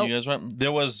fight when Nope. you guys went?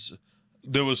 There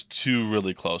was two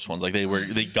really close ones. Like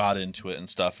they got into it and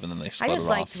stuff, and then they I split just it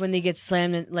liked off. when they get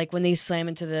slammed, like when they slam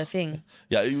into the thing.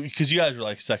 Yeah, because you guys were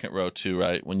like second row too,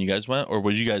 right? When you guys went, or were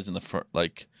you guys in the front?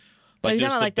 Like you there's talking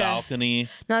the about, like, the balcony.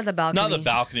 Not the balcony. Not the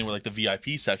balcony where like the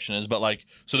VIP section is, but like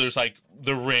so there's like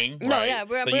the ring. No, right? yeah,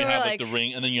 then we you were, have like- the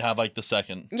ring, and then you have like the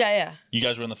second. Yeah, yeah. You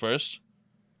guys were in the first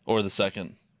or the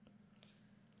second?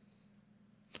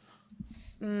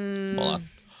 Hold on.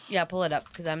 Yeah, pull it up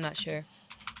because I'm not sure.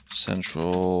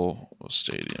 Central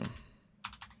Stadium.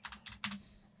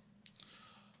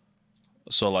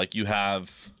 So like you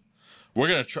have, we're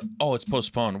gonna try. Oh, it's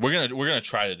postponed. We're gonna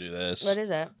try to do this. What is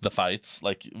that? The fights,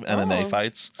 like MMA Oh.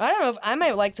 fights. I don't know if I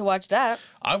might like to watch that.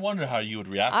 I wonder how you would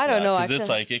react. I to don't know, because it's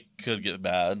I like it could get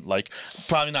bad. Like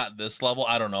probably not this level.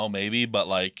 I don't know, maybe, but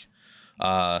like.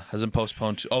 Has been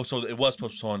postponed to. Oh, so it was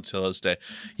postponed till this day.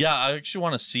 Yeah, I actually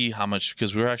want to see how much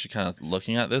because we were actually kind of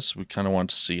looking at this. We kind of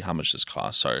want to see how much this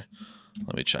costs. Sorry,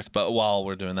 let me check. But while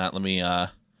we're doing that, let me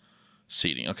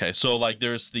seating. Okay, so like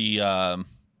there's the.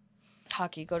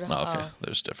 Hockey. Go to Oh, hockey. okay,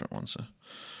 there's different ones.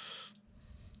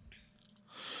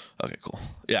 Okay, cool.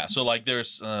 Yeah, so like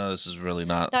there's. This is really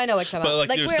not. No, I know what you're talking But, about.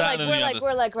 like, there's we're that, like and then we're you have like the-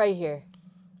 we're like right here.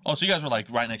 Oh, so you guys were like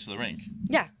right next to the rink.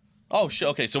 Yeah. Oh shit.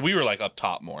 Okay, so we were like up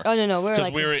top more. Oh no, we're Because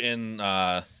like. we were in.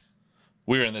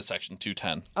 We were in this section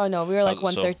 210. Oh no, we were like so-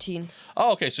 113.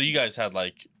 Oh, okay. So you guys had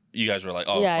like you guys were like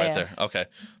Yeah, right yeah. there. Okay,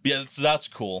 yeah, so that's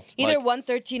cool. Either Like,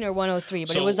 113 or 103,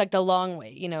 but So- it was like the long way,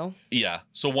 you know. yeah.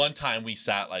 So one time we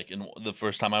sat like in the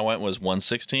first time I went was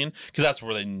 116 because that's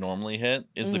where they normally hit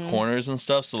is the corners and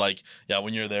stuff. So like yeah,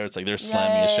 when you're there, it's like they're slamming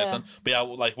Mm-hmm. yeah, a shit yeah. ton. But yeah,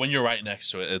 like when you're right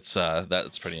next to it, it's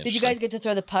that's pretty interesting. Did you guys get to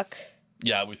throw the puck?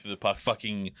 Yeah, we threw the puck.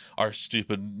 Fucking our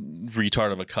stupid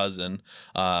retard of a cousin.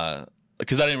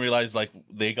 Because I didn't realize like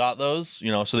they got those,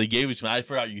 you know, so they gave it to me. I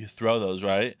forgot you could throw those,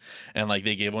 right? And like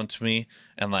they gave one to me,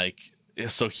 and like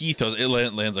so he throws it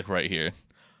lands like right here.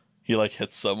 He like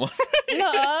hits someone.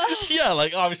 No. Yeah,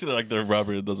 like obviously like they're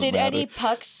rubber. It doesn't Did matter. any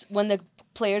pucks when the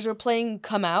players were playing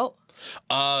come out?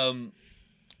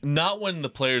 Not when the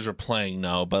players are playing,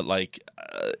 no, but like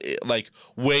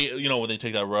way, you know, when they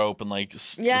take that rope and like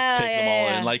Yeah, take them yeah, all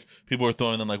yeah. in, like people were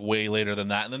throwing them like way later than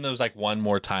that. And then there was like one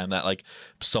more time that like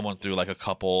someone threw like a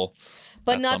couple.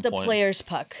 But at not some the point. players'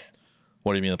 puck.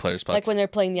 What do you mean the players puck? Like when they're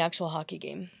playing the actual hockey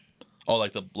game. Oh,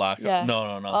 like the black? Yeah.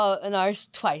 No. Oh, and ours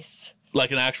twice.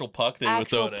 Like an actual puck, they would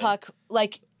throw Actual it puck,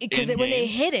 like because In when they game?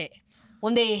 hit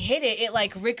it, it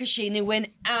like ricocheted and it went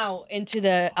out into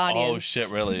the in. audience. Oh shit!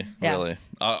 Really? Yeah. Really?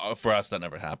 For us, that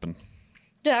never happened.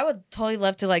 Dude, I would totally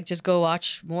love to like just go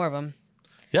watch more of them.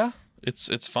 Yeah,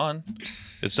 it's fun.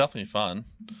 It's definitely fun.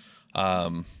 Let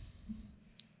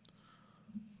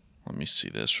me see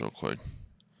this real quick.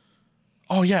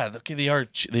 Oh yeah, okay, they are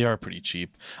pretty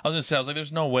cheap. I was gonna say, I was like,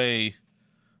 there's no way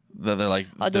that they're like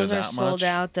Oh, they're those are that sold much.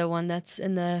 out. The one that's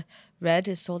in the red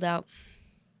is sold out.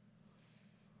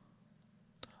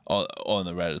 Oh, in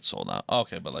the red it's sold out.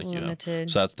 Okay, but like Limited.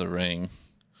 so that's the ring.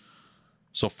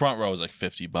 So front row is like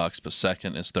 $50, but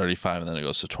second is 35, and then it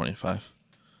goes to 25.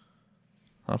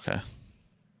 Okay.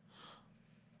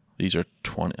 These are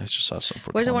 20. I just saw some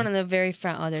for. Where's the 20. one in the very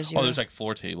front? Oh, there's your. Oh, there's like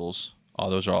floor tables. Oh,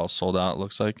 those are all sold out. It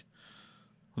looks like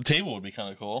the table would be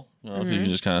kind of cool. You know, if you Mm-hmm.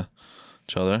 can just kind of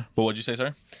chill there. But what'd you say,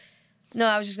 sir? No,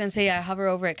 I was just gonna say hover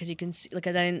over it because you can see. Like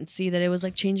I didn't see that it was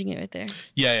like changing it right there.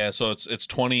 Yeah. So it's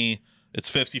 20. It's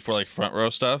 50 for like front row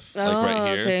stuff, like Oh, right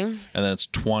here, okay. and then it's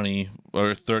 20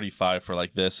 or 35 for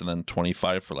like this, and then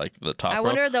 25 for like the top row. I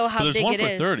wonder, though, how But there's big one it for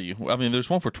is. 30. I mean, there's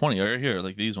one for 20 right here,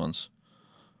 like these ones.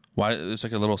 Why? There's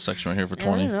like a little section right here for I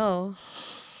 20. don't know.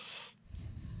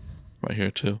 Right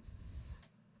here too.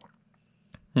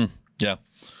 Yeah,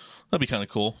 that'd be kind of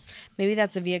cool. Maybe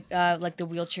that's like the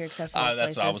wheelchair accessible That's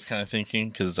places. what I was kind of thinking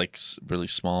because it's like really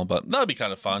small, but that'd be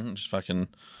kind of fun. Just fucking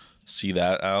see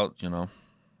that out, you know.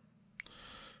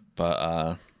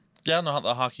 But yeah, no,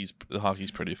 the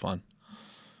hockey's pretty fun.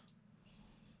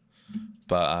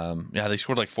 But yeah, they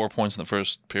scored like 4 points in the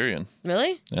first period.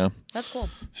 Really? Yeah, That's cool.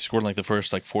 they scored in like the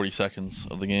first like 40 seconds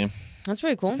of the game. That's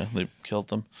pretty cool. Yeah, they killed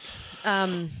them.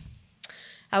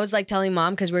 I was like telling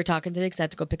mom because we were talking today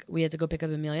because we had to go pick up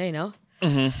Amelia, you know.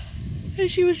 Mm-hmm.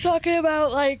 And she was talking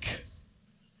about like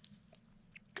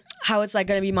how it's like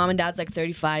gonna be mom and dad's like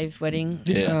 35 wedding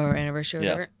or anniversary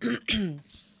or whatever,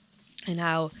 and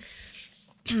how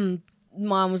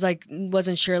mom was like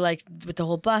wasn't sure like with the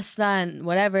whole bus and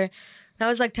whatever. And I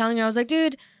was like telling her, I was like,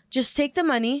 dude, just take the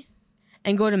money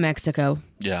and go to Mexico.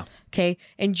 Yeah, Okay,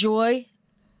 enjoy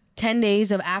 10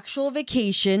 days of actual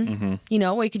vacation, you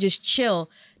know, where you could just chill,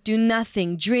 do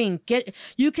nothing, drink,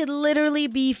 you could literally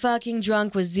be fucking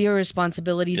drunk with zero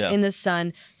responsibilities in the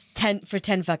sun 10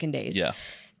 fucking days. yeah,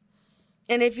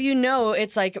 And if you know,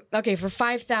 it's like, okay, for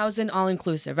 5,000 all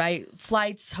inclusive, right?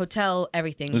 Flights, hotel,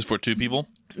 everything. this is for 2 people.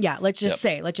 Yeah, let's just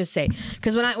say,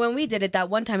 because when we did it that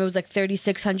one time, it was like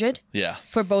 3,600. Yeah,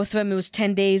 For both of them, it was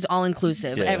 10 days, all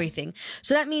inclusive, Yeah. everything.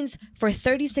 So that means for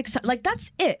 36, like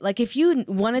that's it. Like if you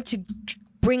wanted to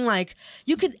bring like,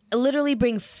 you could literally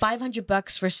bring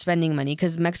 $500 for spending money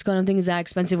because Mexico, I don't think is that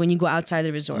expensive when you go outside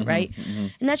the resort, right?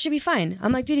 And that should be fine.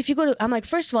 I'm like, dude, if you go to, I'm like,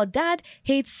 first of all, dad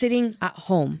hates sitting at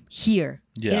home here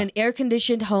in an air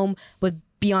conditioned home with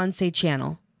Beyonce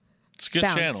channel. it's a good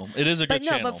Bounce. channel. It is a good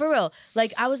channel. But for real,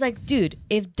 like I was like, dude,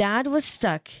 if dad was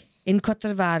stuck in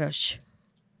Cotarvaros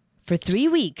for 3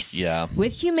 weeks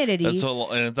with humidity that's a in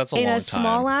long a time.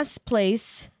 small ass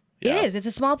place. Yeah. It is. It's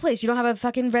a small place. You don't have a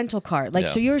fucking rental car. Like,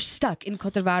 so you're stuck in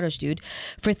Cotarvaros, dude,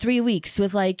 for 3 weeks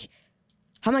with like,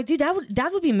 I'm like, dude, that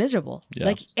would be miserable. Yeah.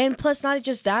 Like, and plus not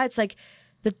just that, it's like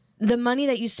the money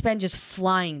that you spend just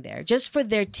flying there, just for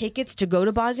their tickets to go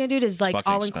to Bosnia, dude, is like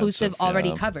fucking all inclusive, expensive, already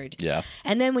yeah. covered. Yeah.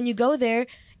 And then when you go there,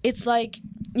 it's like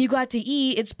you got to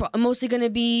eat. It's mostly going to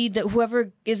be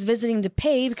whoever is visiting to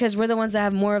pay because we're the ones that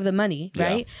have more of the money,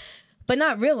 right? But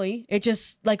not really. It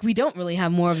just like we don't really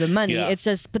have more of the money. Yeah. It's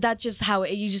just, but that's just how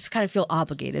you just kind of feel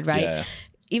obligated, right? Yeah.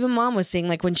 Even mom was saying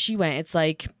like when she went, it's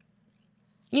like,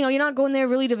 you know, you're not going there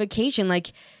really to vacation.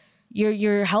 Like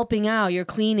you're helping out, you're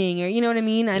cleaning, or you know what I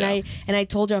mean. And I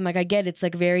told her, I'm like, I get it's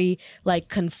like very like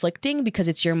conflicting because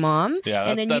it's your mom, Yeah,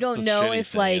 and then you that's don't the know shitty if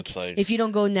thing. like It's like- if you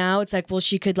don't go now, it's like well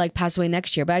she could like pass away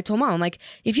next year. But I told mom, I'm like,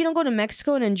 if you don't go to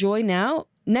Mexico and enjoy now,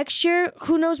 next year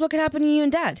who knows what could happen to you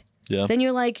and dad. Yeah. Then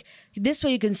you're like, this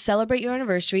way you can celebrate your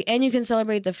anniversary and you can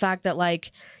celebrate the fact that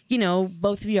like, you know,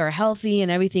 both of you are healthy and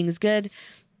everything's good.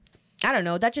 I don't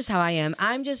know. That's just how I am.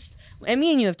 I'm just, and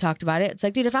me and you have talked about it. It's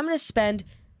like, dude, if I'm going to spend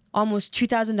almost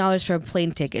 $2,000 for a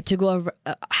plane ticket to go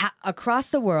across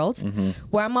the world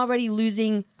where I'm already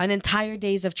losing an entire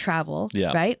days of travel,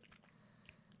 right?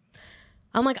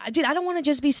 I'm like, dude, I don't want to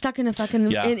just be stuck in a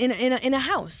fucking in a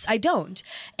house. I don't.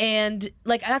 And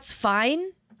like that's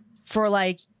fine for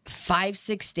like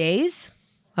 5-6 days.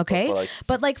 Okay.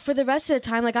 But like for the rest of the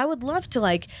time, like I would love to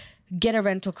like get a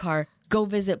rental car, go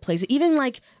visit places. Even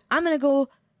like I'm gonna go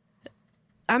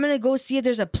see if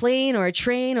there's a plane or a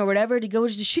train or whatever to go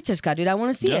to the Schweizerska, dude. I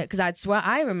want to see it because that's what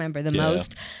I remember the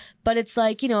most. But it's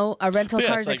like, you know, a rental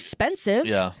car is like, expensive.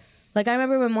 Yeah. Like I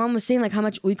remember when mom was saying like how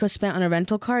much Uiko spent on a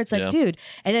rental car. It's like, dude,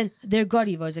 and then their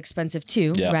Gorivo is expensive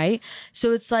too, right?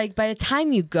 So it's like by the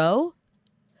time you go,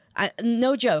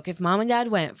 no joke, if mom and dad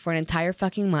went for an entire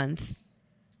fucking month,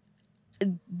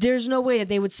 there's no way that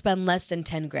they would spend less than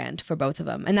 10 grand for both of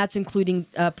them, and that's including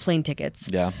plane tickets.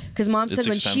 Yeah. Because mom It's said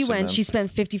when she expensive, went, man. she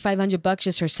spent $5,500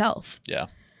 just herself. Yeah.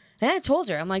 And I told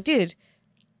her, I'm like, dude,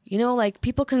 you know, like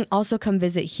people can also come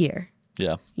visit here.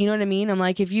 Yeah. You know what I mean? I'm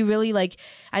like, if you really like,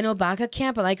 I know Banca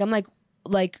can't, but like, I'm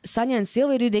like Sanya and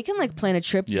Silvia, dude, they can like plan a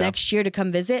trip next year to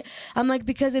come visit. I'm like,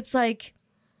 because it's like,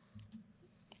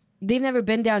 they've never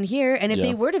been down here. And if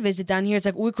they were to visit down here, it's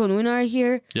like Uiko and Una are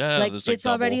here. Yeah, like there's, like, it's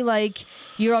already double. like,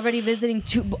 you're already visiting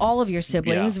all of your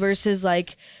siblings versus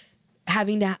like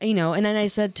having to, you know. And then I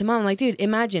said to mom, I'm like, dude,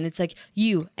 imagine it's like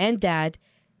you and dad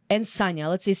and Sanya,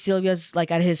 let's say Silvia's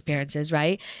like at his parents',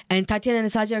 right? And Tatiana and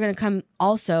Saja are gonna come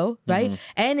also, right?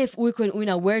 And if we could,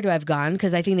 where do I've gone?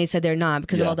 Because I think they said they're not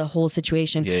because of all the whole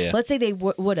situation. Yeah. Let's say they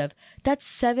would have. That's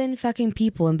 7 fucking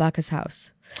people in Baka's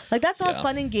house. Like that's all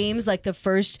fun and games like the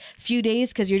first few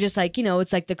days because you're just like,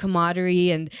 it's like the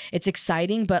camaraderie and it's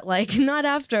exciting, but like not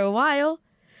after a while.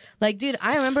 Like, dude,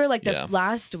 I remember like the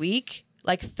last week,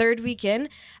 like 3rd weekend,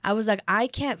 I was like, I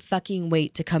can't fucking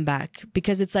wait to come back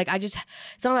because it's like it's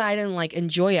not that I didn't like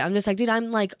enjoy it. I'm just like, dude,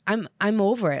 I'm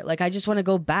over it. Like I just want to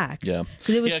go back. Yeah.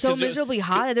 Because it was so miserably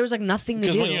hot that there was like nothing to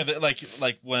do. Because when you're there,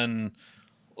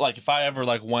 like if I ever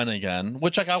like went again,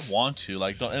 which like I want to,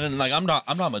 like don't, and then like I'm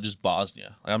talking about just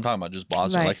Bosnia. Like I'm talking about just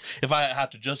Bosnia. Right. Like if I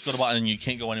had to just go to Bosnia and you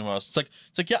can't go anywhere else, it's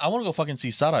like yeah, I want to go fucking see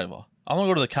Sarajevo. I want to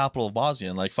go to the capital of Bosnia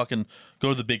and like fucking go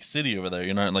to the big city over there.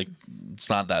 And like it's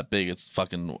not that big. It's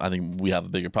fucking. I think we have a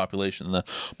bigger population than that.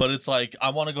 But it's like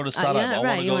I want to go to Sarajevo. I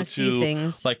want to go to see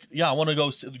things. Like I want to go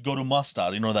to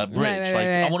Mostar. That bridge.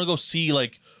 I want to go see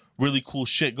like really cool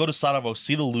shit. Go to Sarajevo,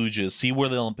 see the luges, see where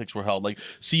the Olympics were held, like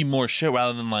see more shit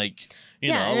rather than like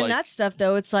you know. And like, that stuff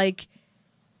though, it's like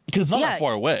because it's not that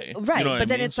far away, right? You know but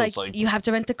then I mean? it's like you have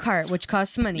to rent the cart, which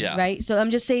costs money, right? So I'm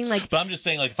just saying like. But I'm just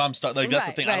saying like if I'm like that's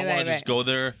the thing. I don't want to just go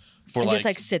there for and just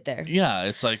like sit there. Yeah,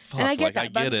 it's like fuck. And I get like,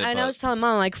 that. I get it. And I was telling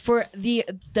Mom like for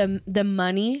the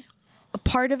money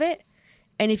part of it,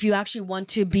 and if you actually want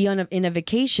to be in a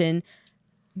vacation,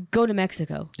 go to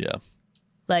Mexico. Yeah.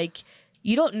 Like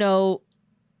you don't know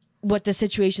what the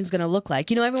situation's gonna look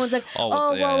like. Everyone's like,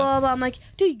 blah, blah, blah. I'm like,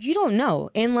 dude, you don't know.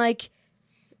 And like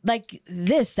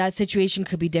that situation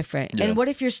could be different. Yeah. And what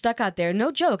if you're stuck out there?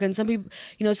 No joke. And some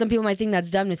people might think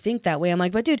that's dumb to think that way. I'm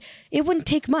like, but dude, it wouldn't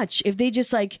take much if they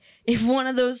just like, if one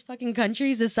of those fucking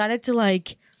countries decided to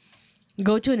like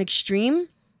go to an extreme.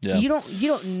 Yeah. You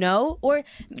don't know, or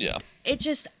it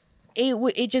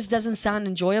just doesn't sound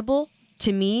enjoyable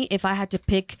to me if I had to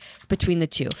pick between the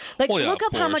two. Like, look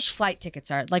up how much flight tickets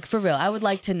are. Like, for real, I would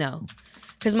like to know.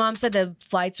 Because Mom said the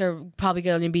flights are probably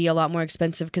going to be a lot more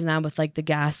expensive because now with, like, the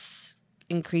gas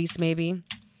increase, maybe.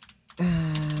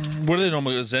 Where do they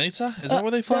normally go? Zenica? Is that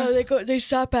where they fly? No, they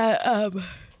stop at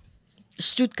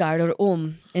Stuttgart or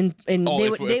Ulm. And they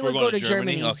would go to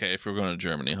Germany. Okay, if we're going to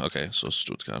Germany. Okay, so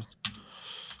Stuttgart.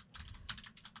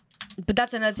 But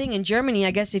that's another thing. In Germany,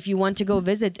 I guess if you want to go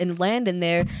visit and land in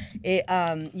there,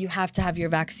 you have to have your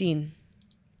vaccine.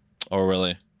 Oh,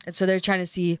 really? And so they're trying to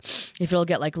see if it'll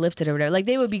get like lifted or whatever. Like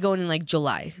they would be going in like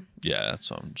July. Yeah,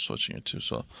 that's what I'm switching it to.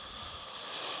 So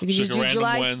you can just do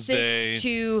July Wednesday. 6th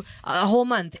to a whole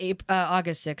month,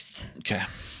 August 6th. Okay.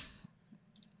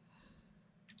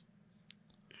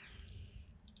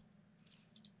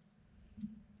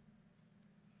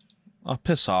 Oh,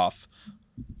 piss off.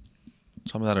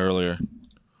 Told me that earlier.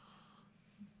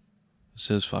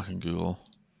 This is fucking Google.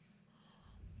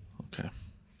 Okay.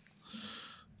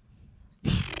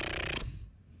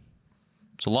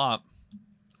 It's a lot.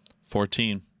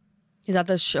 14. Is that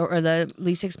the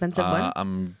least expensive one?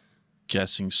 I'm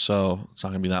guessing so. It's not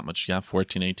gonna be that much. Yeah,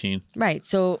 14, 18. Right.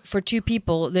 So for 2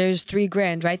 people, there's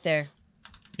 $3,000 right there.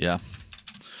 Yeah.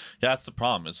 Yeah, that's the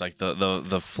problem. It's like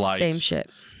the flight. Same shit.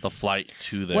 The flight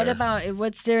to there. What about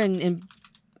what's there in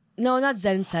no, not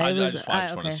Zenza. I just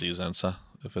want to see Zenza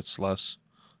if it's less.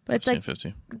 But it's like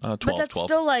 15. 12, but that's 12.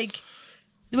 still like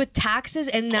with taxes,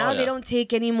 and now they don't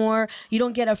take anymore. You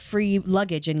don't get a free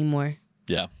luggage anymore.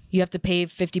 Yeah. You have to pay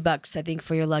 $50, I think,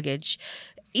 for your luggage.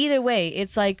 Either way,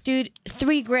 it's like, dude,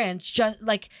 $3,000 just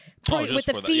like just with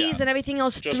the fees and everything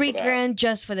else, $3,000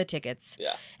 just for the tickets.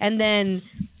 Yeah. And then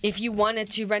if you wanted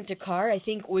to rent a car, I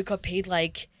think Oiko paid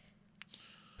like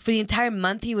for the entire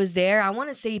month he was there. I want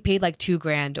to say he paid like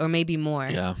 $2,000 or maybe more.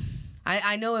 Yeah.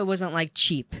 I know it wasn't like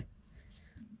cheap.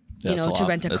 Yeah, to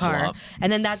rent a car.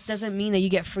 And then that doesn't mean that you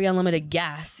get free unlimited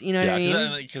gas. You know what I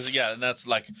mean? Because and that's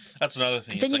another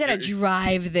thing. Then you gotta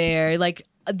drive there. Like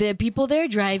the people there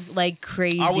drive like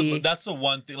crazy. That's the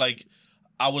one thing. Like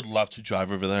I would love to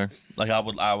drive over there. Like I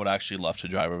would actually love to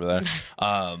drive over there.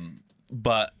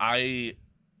 But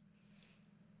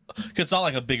it's not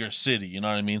like a bigger city. You know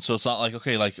what I mean? So it's not like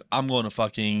okay, like I'm going to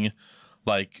fucking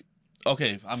like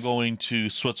okay, I'm going to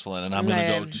Switzerland and I'm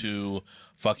gonna go to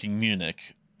fucking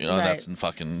Munich. You know, that's in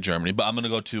fucking Germany. But I'm going to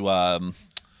go to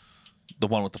the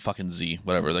one with the fucking Z,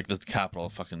 whatever. Like, the capital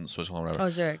of fucking Switzerland, whatever.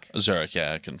 Oh, Zurich. Zurich,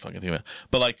 yeah. I can fucking think of it.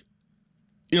 But, like,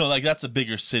 you know, like, that's a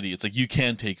bigger city. It's like, you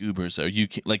can take Ubers there. You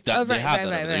can, like, that. They have that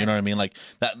over there. You know what I mean? Like,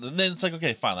 that. Then it's like,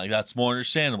 okay, fine. Like, that's more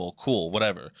understandable. Cool,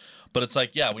 whatever. But it's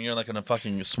like, yeah, when you're, like, in a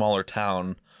fucking smaller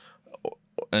town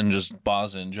and just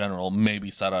Bosnia in general, maybe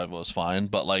Sarajevo is fine.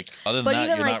 But, like, other than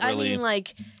that, you're not really... I mean,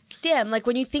 like, damn, like,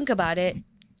 when you think about it,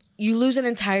 you lose an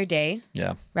entire day,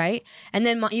 Yeah. right? And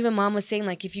then even mom was saying,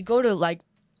 like, if you go to, like,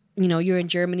 you know, you're in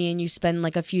Germany and you spend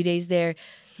like a few days there,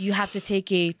 you have to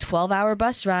take a 12-hour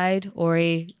bus ride or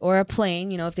a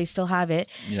plane, you know, if they still have it.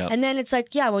 Yeah. And then it's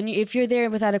like, yeah, if you're there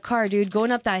without a car, dude,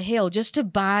 going up that hill just to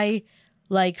buy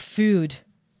like food,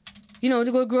 you know,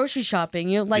 to go grocery shopping,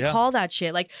 you know, like haul that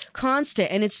shit, like constant.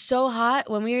 And it's so hot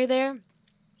when we were there.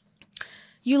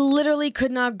 You literally could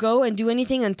not go and do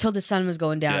anything until the sun was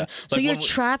going down. Yeah. So Like you're when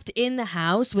trapped in the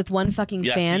house with one fucking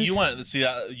fan. See, you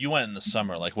went in the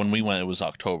summer. Like when we went, it was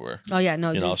October. Oh yeah, no,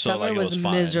 You dude, know, so summer like it was was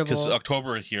fine because miserable.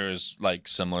 October here is like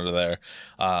similar to there.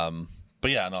 But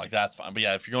yeah, no, like that's fine. But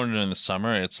yeah, if you're going in the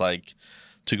summer, it's like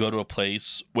to go to a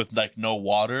place with like no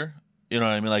water. You know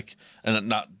what I mean? Like, and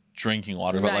not drinking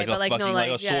water, but Right, like but a like, fucking no, like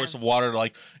a like, source yeah. of water.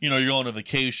 Like, you know, you're going on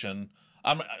vacation.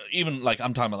 I'm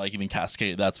talking about like even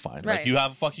Cascade. That's fine. Right. Like you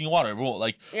have fucking water. Well,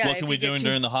 like Yeah, what if can we you get do too-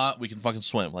 during the hot? We can fucking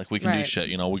swim. Like we can do Right. shit.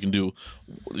 You know, we can do,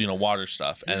 you know, water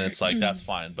stuff, and it's like that's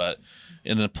fine. But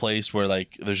in a place where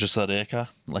like there's just a reka,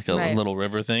 like a Right. little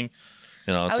river thing,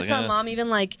 you know, it's I was like telling mom, even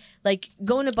like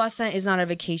going to Boston is not a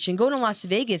vacation. Going to Las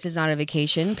Vegas is not a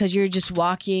vacation because you're just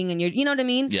walking and you know what I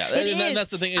mean? yeah, It and is.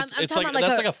 that's the thing. It's I'm it's talking like about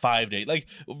that's like a 5 day. Like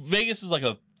Vegas is like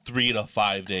a 3 to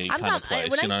 5 day I'm kind of talking, place.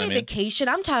 when You know I what say I mean? vacation,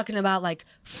 I'm talking about like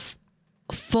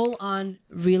full on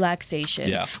relaxation.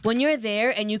 Yeah. When you're there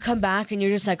and you come back and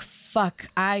you're just like, fuck,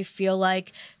 I feel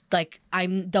like I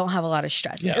don't have a lot of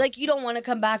stress. Yeah. Like you don't want to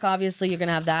come back. Obviously, you're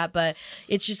gonna have that, but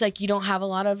it's just like you don't have a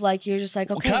lot of like. You're just like,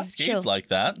 okay, Well, Cascade's chill. like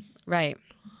that. Right.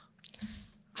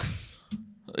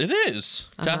 It is.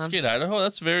 Cascade, Idaho.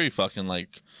 That's very fucking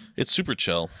like. It's super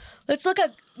chill. Let's look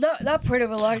at that part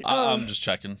of a lot. I'm just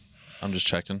checking.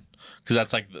 Because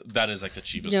that's like that is like the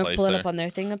cheapest you know, place pull it there. up on their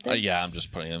thing up there. Yeah, I'm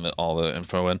just putting in all the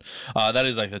info in. That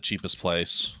is like the cheapest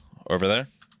place over there.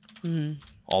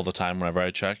 All the time whenever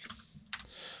I check.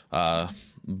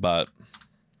 But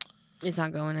It's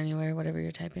not going anywhere. Whatever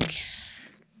you're typing.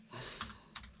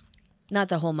 Not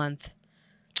the whole month.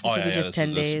 It should be just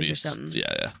 10 days or something.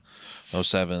 Yeah.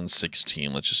 07,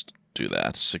 16. Let's just do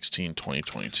that. 16, 20,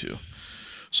 22.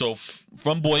 So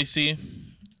from Boise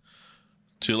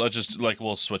to let's just like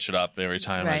we'll switch it up every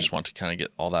time. I Right. just want to kind of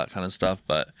get all that kind of stuff.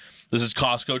 But this is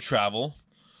Costco travel.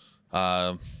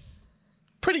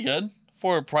 Pretty good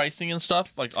for pricing and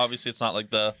stuff. Like obviously it's not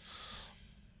like the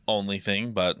only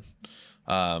thing, but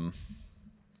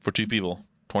for 2 people,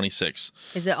 26.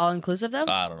 Is it all inclusive though?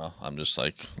 I don't know. I'm just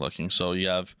like looking. So you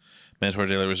have mandatory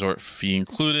daily resort fee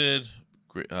included,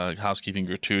 housekeeping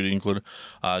gratuity included.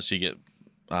 So you get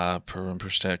per room per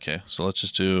stay. Okay, so let's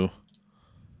just do.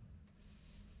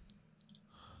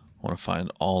 I want to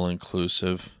find all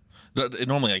inclusive. It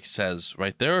normally like says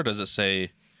right there, or does it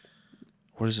say?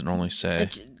 What does it normally say?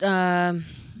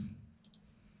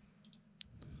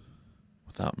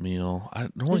 Without meal.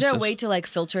 Is there a way to like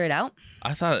filter it out?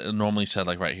 I thought it normally said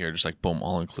like right here, just like boom,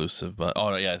 all inclusive. But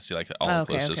yeah, see like all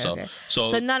inclusive. Okay. So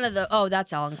So none of the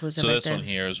that's all inclusive. So right this there. one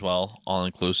here as well, all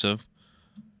inclusive.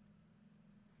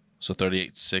 So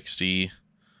 38.60.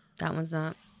 That one's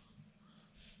not.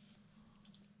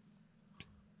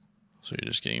 So you're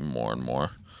just getting more and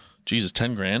more. Jesus,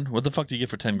 10 grand? What the fuck do you get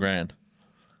for 10 grand?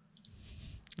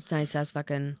 It's nice ass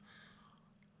fucking.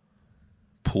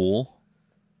 Pool.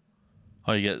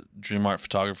 Oh, you get Dream Art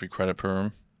photography credit per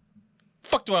room.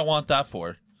 Fuck do I want that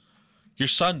for? Your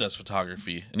son does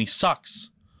photography and he sucks.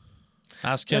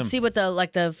 Ask him. Let's see what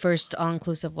the first all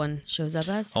inclusive one shows up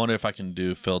as. I wonder if I can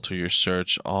do filter your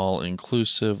search all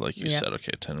inclusive, like you Yep. said.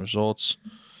 Okay, 10 results.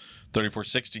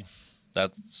 34.60.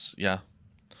 That's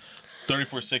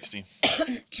 34.60.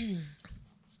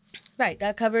 Right.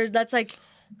 That's like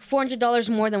 $400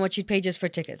 more than what you'd pay just for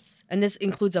tickets, and this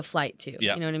includes a flight too.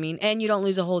 Yeah. You know what I mean? And you don't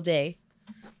lose a whole day,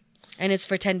 and it's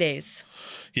for 10 days,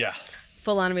 Yeah,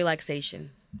 full on relaxation.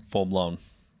 full blown.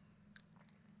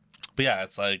 But yeah,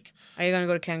 it's like Are you gonna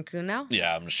go to Cancun now?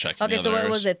 yeah, I'm just checking. Okay, the so what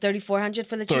others. was it? 3,400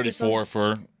 for the cheapest 34 one?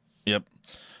 for yep.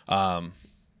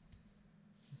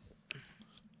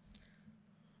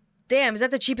 Damn, is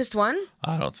that the cheapest one?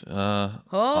 I don't.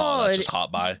 Oh, that's it- just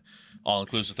hot buy. All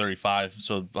inclusive 35,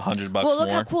 so $100 Well, look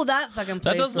more. how cool that fucking That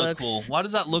place does look looks. cool. Why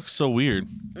does that look so weird?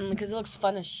 Because it looks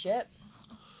fun as shit.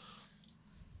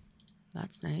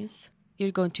 That's nice.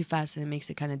 You're going too fast and it makes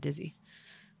it kind of dizzy.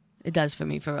 It does for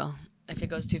me, for real. If it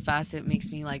goes too fast, it makes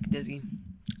me like dizzy.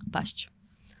 Pashch.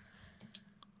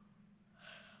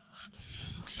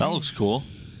 That looks cool.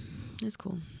 It's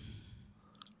cool.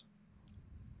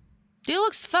 Dude, it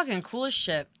looks fucking cool as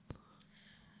shit.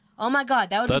 Oh my god,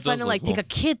 that would That be fun does to look like take cool. a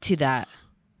kid to that.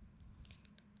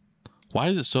 Why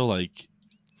is it so like?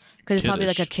 Because Because it's probably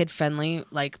like a Kiddish. kid-friendly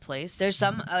like place. There's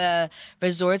some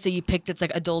resorts that you pick that's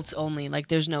like adults only. Like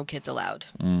there's no kids allowed.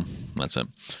 That's it.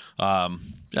 Yeah,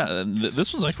 and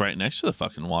this one's like right next to the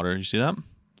fucking water. You see that?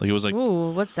 Like it was like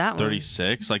Ooh, what's that one?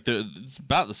 36. Like it's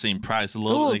about the same price. A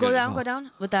little. Ooh, like, go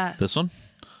down with that. This one.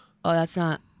 Oh, that's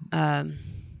not.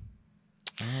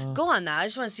 Go on that. I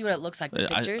just want to see what it looks like. The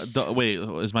pictures. Wait,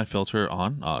 is my filter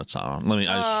on? Oh, it's not on. Let me.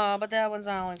 But that one's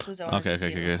not all inclusive. I wanna Okay, just see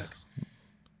it real okay. quick.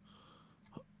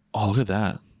 Oh, look at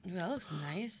that. Ooh, that looks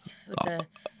nice. With the,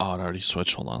 Oh, it already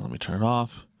switched. Hold on, let me turn it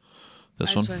off. I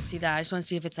This just one. want to see that. I just want to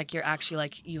see if it's like you're actually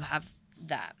like you have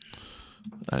that.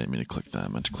 I didn't mean to click that. I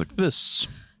meant to click this.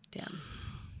 Damn.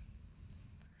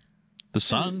 The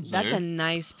sun's That's there. a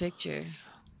nice picture.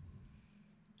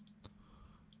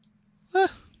 Eh.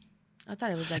 I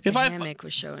thought it was like If the I- hammock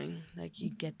was showing. Like you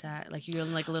get that. Like you're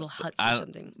in like little huts or I-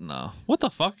 something. No. What the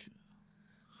fuck?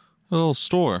 A little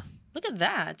store. Look at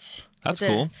that. That's With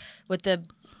the- cool. With the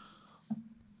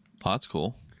Oh, that's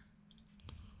cool.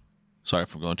 Sorry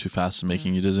if I'm going too fast and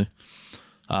making you dizzy.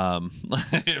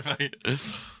 If I-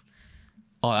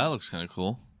 oh, that looks kind of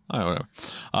cool. All right,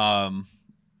 whatever.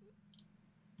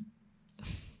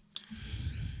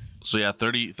 So yeah,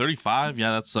 35.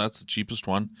 Yeah, that's the cheapest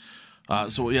one.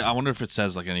 So yeah, I wonder if it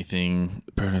says like anything.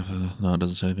 No, it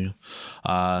doesn't say anything.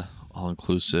 All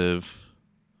inclusive.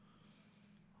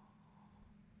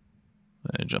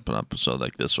 And jumping up, so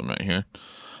like this one right here.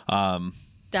 that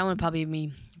one would probably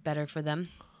be better for them.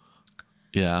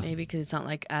 Yeah. Maybe because it's not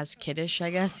like as kiddish, I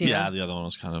guess. You Yeah, know? the other one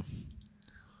was kind of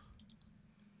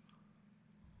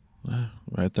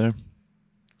right there.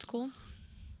 It's cool.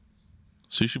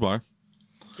 Sushi bar.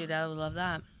 Dude, I would love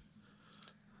that.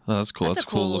 Oh, that's cool. That's That's a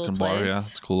a cool cool looking little bar. Yeah, place.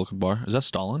 it's a cool looking bar. Is that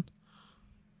Stalin?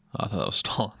 Oh, I thought that was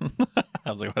Stalin.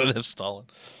 I was like, why do they have Stalin?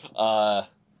 Oh,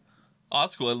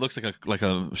 that's cool. It looks like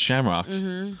a shamrock.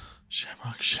 Mm-hmm.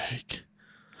 Shamrock shake.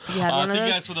 You had one of Thank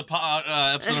you those? guys for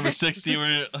the episode number 60.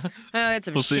 Where Oh, it's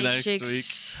some we'll see you next shakes.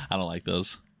 week. I don't like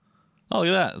those. Oh, look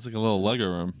at that. It's like a little Lego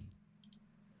room.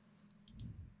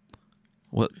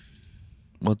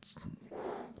 What's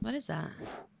What is that?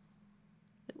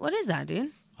 What is that,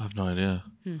 dude? I have no idea.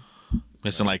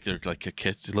 Missing like they're like a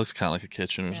kitchen. It looks kind of like a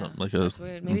kitchen or Yeah, something. Like a that's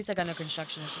weird. Maybe it's like under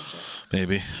construction or some shit.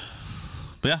 maybe.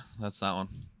 But yeah, that's that one.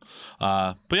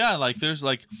 But yeah, like there's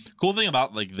like cool thing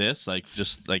about like this, like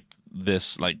just like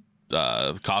this, like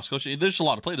Costco shit. There's a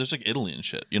lot of places. There's like Italy and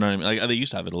shit. You know what I mean? Like they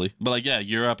used to have Italy, but like yeah,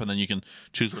 Europe, and then you can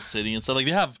choose what city and stuff. Like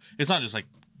they have. It's not just like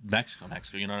Mexico.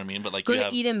 You know what I mean? But like Go you to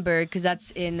have Edinburgh because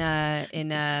that's in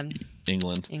England.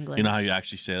 England. You know how you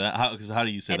actually say that? How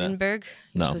do you say that? Edinburgh.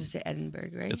 You're No. supposed to say Edinburgh,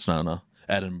 right? It's no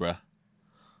Edinburgh.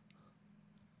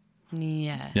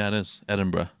 Yeah. Yeah, it is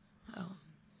Edinburgh. Oh.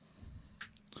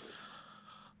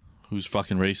 Who's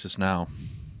fucking racist now?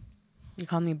 You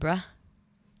call me bruh?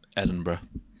 Edinburgh.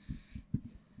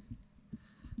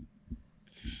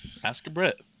 Ask a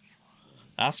Brit.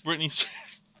 Ask Brittany.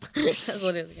 That's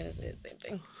what I was gonna say. The same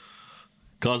thing.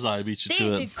 Cause I beat you to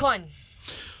Daisy it. con.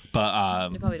 But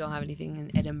They probably don't have anything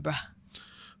in Edinburgh.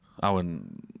 I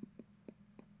wouldn't.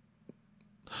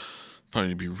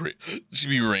 Probably should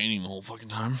be raining the whole fucking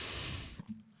time.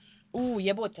 Ooh,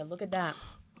 Yabota, look at that.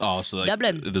 Oh, so like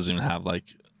Dublin. it doesn't even have like.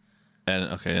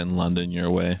 And okay, in London, you're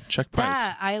away. Check price.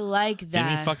 That I like Give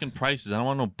that. me fucking prices. I don't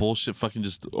want no bullshit. Fucking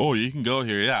just. Oh, you can go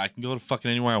here. Yeah, I can go to fucking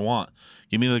anywhere I want.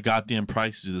 Give me the goddamn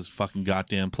prices of this fucking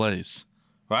goddamn place.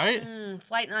 Right?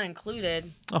 Flight not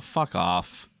included. Oh, fuck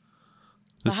off.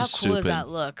 But This how is cool stupid. does that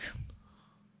look?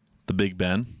 The Big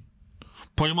Ben.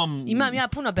 Imam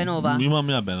Puna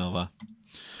Benova.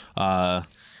 Benova.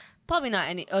 Probably not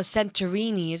any. Oh,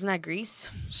 Santorini. Isn't that Greece?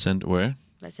 Send where?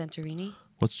 That Santorini?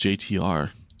 What's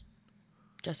JTR?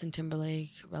 Justin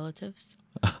Timberlake relatives?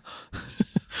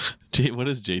 What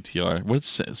is JTR?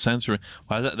 What's Santorini?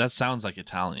 Why that sounds like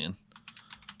Italian,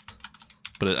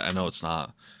 but I know it's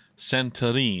not.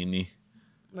 Santorini.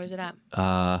 Where's it at?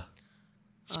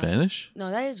 Spanish? No,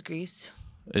 that is Greece.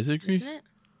 Is it Greece? Isn't it?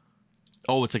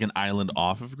 Oh, it's like an island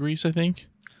off of Greece, I think.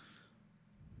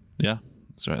 Yeah,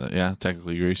 that's right. Yeah,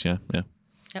 technically Greece. Yeah.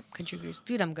 Yep, country Greece.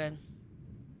 Dude, I'm good.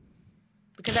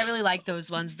 Because I really like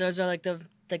those ones. Those are like the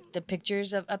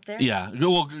pictures of up there. Yeah.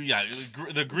 Well, yeah.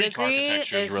 The Greek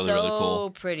architecture is really really cool. So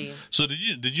pretty. So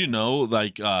did you know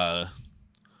like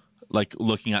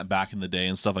looking at back in the day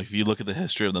and stuff, like if you look at the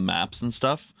history of the maps and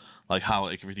stuff, like how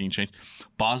like everything changed,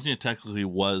 Bosnia technically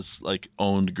was like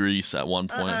owned Greece at one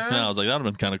point. Yeah, I was like that would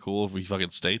have been kind of cool if we fucking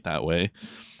stayed that way.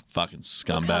 Fucking Look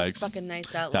how scumbags. fucking nice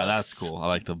that looks. Yeah, that's cool. I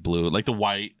like the blue, like the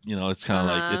white. You know, it's kind of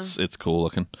like it's cool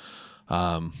looking.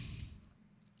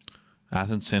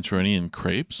 Athens, Santorini, and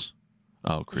crepes.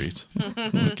 Oh, Crete.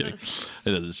 I'm kidding. It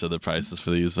doesn't show the prices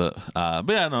for these, but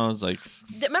yeah, no, it's like.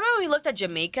 Remember when we looked at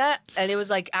Jamaica and it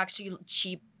was like actually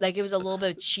cheap, like it was a little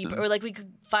bit cheaper, or like we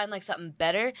could find like something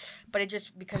better, but it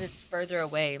just because it's further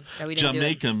away that we didn't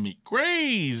Jamaica do me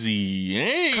crazy.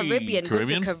 Hey, Caribbean,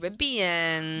 Caribbean. Go to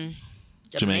Caribbean,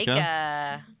 Jamaica?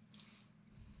 Jamaica.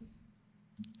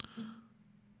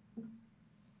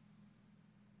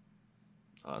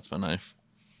 Oh, that's my knife.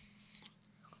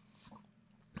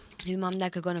 Maybe mom and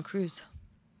dad could go on a cruise.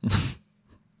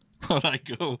 When I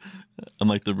go, I'm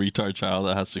like the retard child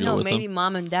that has to go No, with maybe them.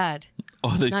 mom and dad,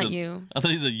 Oh, they not said, you. I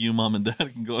thought he said you, mom, and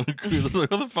dad can go on a cruise. I was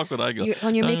like, where the fuck would I go?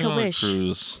 On your They're Make a not going on Wish.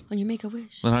 cruise. When you make a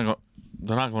wish. They're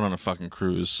not going on a fucking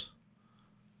cruise.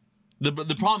 The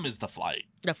problem is the flight.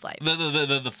 The flight.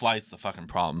 The flight's the fucking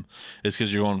problem. It's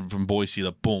because you're going from Boise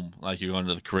to boom, like you're going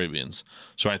to the Caribbeans.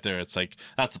 So right there, it's like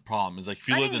that's the problem. Is like if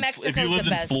you I lived think in Mexico's the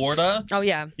best. Florida, Oh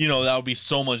yeah. you know that would be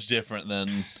so much different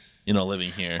than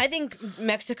living here. I think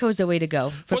Mexico's the way to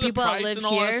go for the people that price live and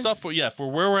all that here. stuff. For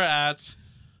where we're at,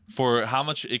 for how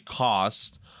much it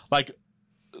costs, like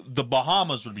the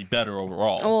Bahamas would be better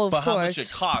overall. Oh, of but how much course.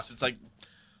 it costs, it's like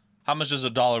how much does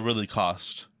 $1 really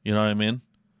cost? You know what I mean?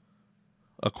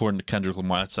 According to Kendrick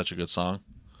Lamar, that's such a good song.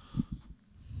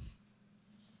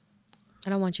 I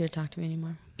don't want you to talk to me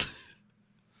anymore.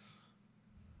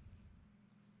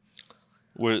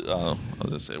 Where? I was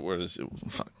gonna say, where is it?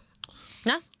 Fuck.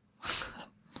 No.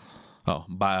 Oh,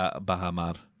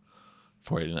 Bahamar,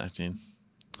 480.19.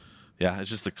 Yeah, it's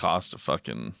just the cost of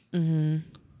fucking.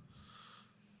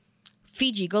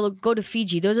 Fiji. Go to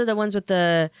Fiji. Those are the ones with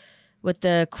the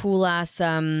cool ass. That's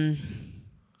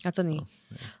on the.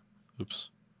 Oops.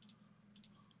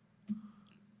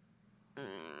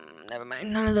 Never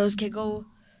mind. None of those can go.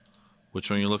 Which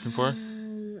one are you looking for?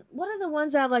 What are the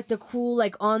ones that have like the cool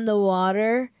like on the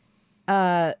water,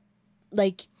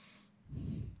 like.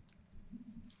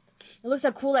 It looks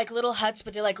like cool, like little huts,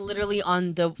 but they're like literally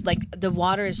on the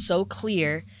water is so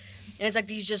clear, and it's like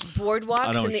these just boardwalks,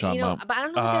 I know what and you're talking about. but I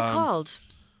don't know what they're called.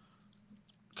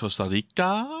 Costa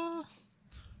Rica,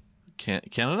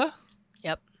 Canada,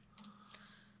 Yep.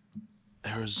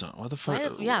 Arizona. What the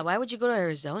fuck? Why would you go to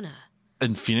Arizona?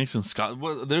 In Phoenix and Scotland.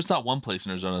 Well, there's not one place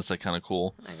in Arizona that's like kind of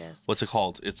cool. I guess. What's it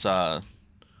called? It's like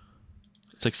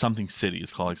something city.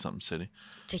 It's called like something city.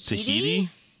 Tahiti?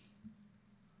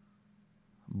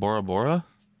 Bora Bora.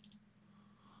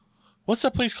 What's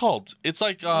that place called? It's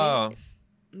like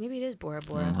Maybe it is Bora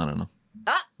Bora. I don't know.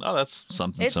 Ah! Oh, that's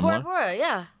something It's similar. Bora Bora,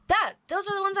 yeah. Those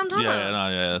are the ones I'm talking about.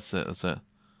 That's it. That's it.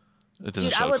 It doesn't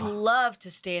Dude, show I would co- love to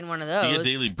stay in one of those. You get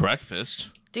daily breakfast.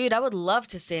 Dude, I would love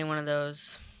to stay in one of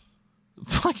those.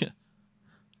 Fuck it.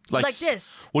 Like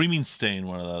this. What do you mean stay in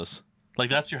one of those? Like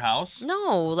that's your house?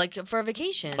 No, like for a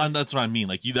vacation. And that's what I mean.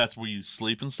 Like that's where you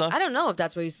sleep and stuff? I don't know if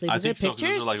that's where you sleep. I Is there think so, 'cause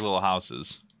pictures? those are like little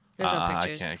houses. There's no I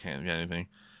pictures. can't get anything.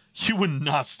 You would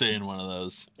not stay in one of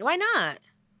those. Why not?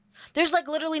 There's like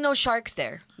literally no sharks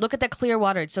there. Look at that clear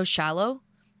water. It's so shallow.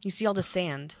 You see all the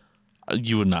sand.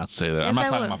 You would not say that. Yes, I'm not I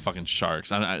talking would. about fucking sharks.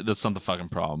 That's not the fucking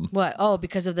problem. What? Oh,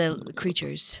 because of the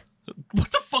creatures.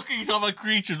 What the fuck are you talking about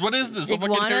creatures? What is this? A fucking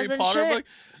Iguanas Harry and Potter shit? book?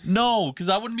 No, because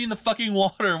I wouldn't be in the fucking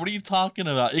water. What are you talking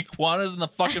about? Iguanas in the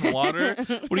fucking water?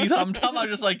 What are you talking? I'm talking about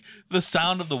just like the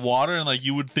sound of the water, and like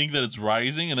you would think that it's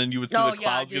rising, and then you would see Oh, the yeah,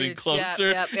 clouds getting dude. closer,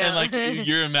 Yep, and like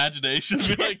your imagination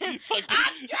would be like, fucking,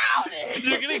 I'm drowning.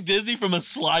 you're getting dizzy from a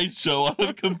slideshow on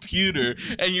a computer,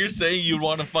 and you're saying you'd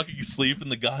want to fucking sleep in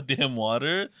the goddamn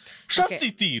water? Okay.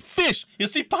 Shasiti, fish, you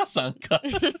see pasan.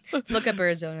 Look up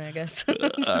Arizona, I guess.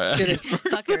 Just Alright. kidding.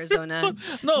 Fuck Arizona.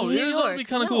 No, New Arizona would York. be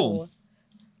kind of No. cool.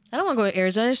 I don't want to go to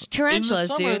Arizona. There's In the tarantulas,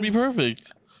 summer, dude. it'd be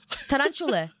perfect.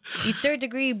 Tarantula. The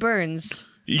 3rd-degree burns.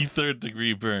 Third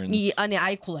degree burns.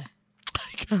 Aikule.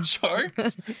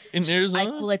 Sharks in Arizona?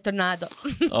 Aikule tornado.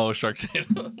 Oh,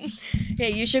 Sharknado.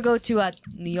 Hey, you should go to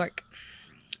New York.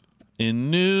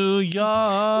 In New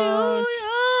York. New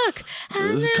York. And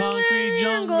There's the concrete land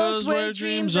jungles goes where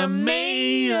dreams are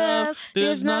made of.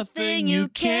 There's nothing you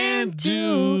can't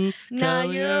do. Now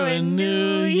you're in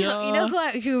New York. You know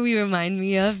who you remind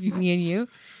me of, me and you?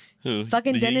 Who?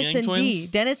 Fucking The Yin Dennis Yang and D.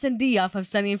 twins? Dennis and D off of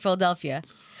Sunny in Philadelphia.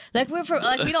 Like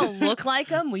we don't look like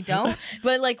them, we don't.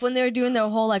 But like when they were doing their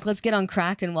whole like let's get on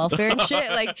crack and welfare and shit,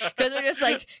 like because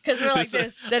we're like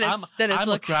this. Dennis, I'm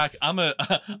look a crack. I'm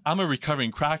a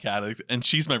recovering crack addict, and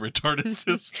she's my retarded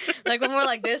sister. like when we're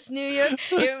like this New Year.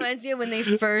 It reminds me of when they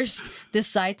first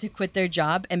decide to quit their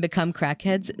job and become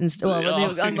crackheads and when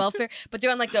they're on welfare, but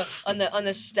they're on like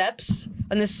the steps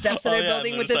on the steps of Oh, their yeah,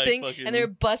 building and with they're the just, thing, like, fucking- and they're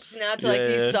busting out to like Yeah,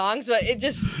 these yeah. songs, but it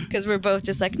just because we're both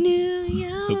just like New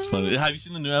York. That's funny. Have you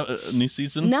seen the new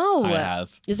season? No. I have.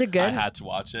 Is it good? I had to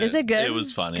watch it. Is it good? It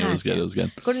was funny. It God was good. damn. It was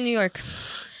good. Go to New York.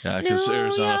 Yeah, because New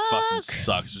Arizona fucking York.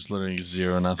 sucks. There's literally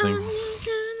zero nothing.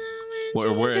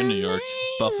 We're in New York.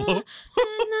 Buffalo.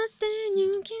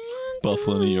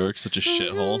 Buffalo, New York. Such a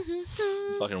shithole.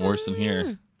 Fucking worse than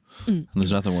here. And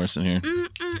there's nothing worse than here.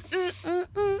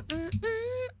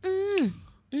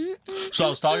 So I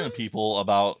was talking to people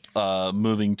about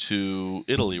moving to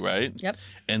Italy, right? Yep.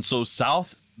 And so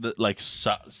South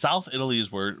Italy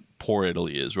is where poor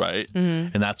Italy is, right?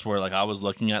 Mm-hmm. And that's where like I was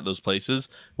looking at those places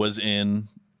was in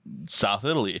South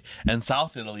Italy, and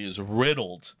South Italy is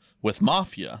riddled with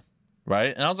mafia,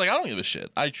 right? And I was like, I don't give a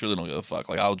shit. I truly don't give a fuck.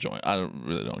 Like I'll join. I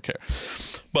don't care.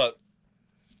 But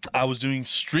I was doing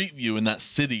Street View in that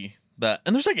city.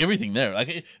 And there's like everything there.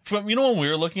 Like from when we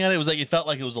were looking at it, it was like it felt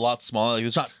like it was a lot smaller. Like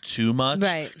there's not too much,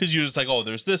 Right? Because you're just like, oh,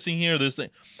 there's this thing here, this thing.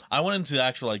 I went into the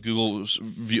actual like Google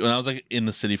view, and I was like in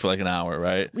the city for like an hour,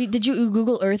 right? Did you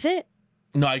Google Earth it?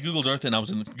 No, I Googled Earth and I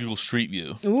was in the Google Street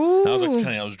View. Ooh. And I was like,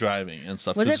 I was driving and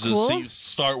stuff. Was it cool? To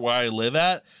start where I live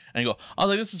at and go. I was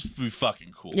like, this is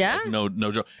fucking cool. Yeah? Like,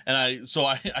 no joke. And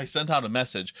I sent out a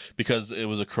message because it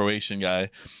was a Croatian guy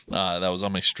that was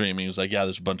on my stream. He was like, yeah,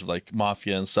 there's a bunch of like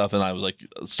mafia and stuff. And I was like,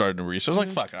 starting to research. I was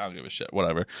like, fuck, I don't give a shit,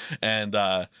 whatever. And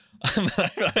and then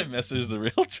I messaged the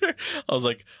realtor. I was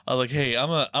like, hey,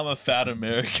 I'm a fat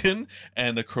American,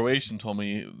 and a Croatian told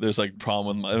me there's like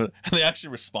problem with my. And they actually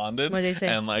responded. What did they say?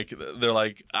 And like they're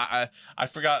like, I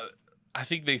forgot. I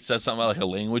think they said something about like a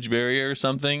language barrier or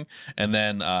something, and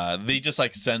then they just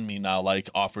like send me now like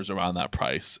offers around that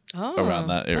price, around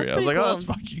that area. that's I was like, pretty oh, that's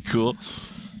fucking cool.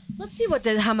 Let's see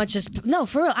how much is. No,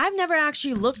 for real. I've never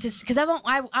actually looked to because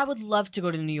I would love to go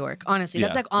to New York. Honestly,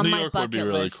 that's Yeah. like on New my York would be bucket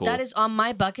really list. cool. That is on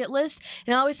my bucket list,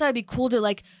 and I always thought it'd be cool to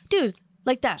like, dude,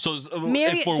 like that. So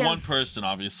Marry and for it down. one person,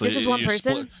 obviously, This is one you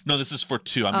person? split- no, this is for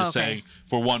two. I'm just okay. saying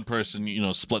for one person,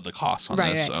 split the cost on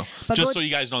Right, this. right. So But just go- so you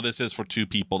guys know, this is for two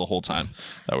people the whole time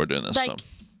that we're doing this. Like, so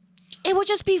it would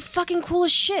just be fucking cool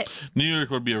as shit. New York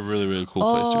would be a really really cool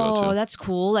place to go Oh, to. that's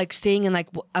cool. Like staying in like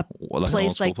a Well, like an place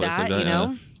old school like place that, like that, you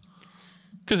know?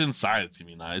 Because inside it's gonna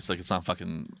be nice. Like it's not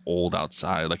fucking old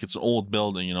outside. Like it's an old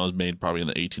building. It was made probably in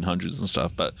the 1800s and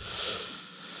stuff, but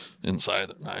inside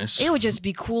they're nice. It would just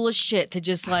be cool as shit to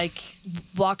just like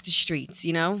walk the streets,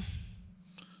 you know?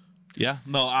 Yeah.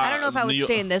 No, I don't know if I would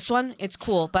stay in this one. It's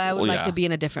cool, but I would Well, like yeah. to be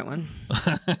in a different one.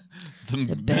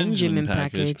 the Benjamin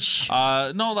package.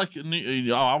 No, like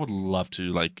I would love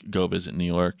to like go visit New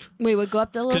York. Wait, would go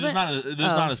up there a little Because bit? there's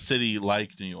not a city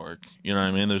like New York. You know what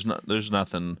I mean? There's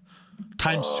nothing.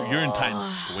 You're in Times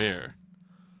Square,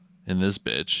 in this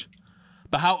bitch.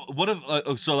 But what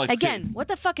if so like Again, what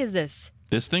the fuck is this?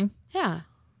 this thing? Yeah.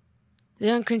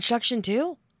 They're in construction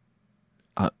too?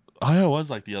 I was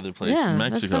like the other place Yeah, in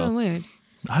that's Mexico. fucking weird.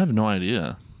 I have no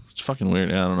idea. It's fucking weird.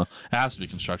 Yeah, I don't know. It has to be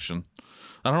construction.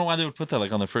 I don't know why they would put that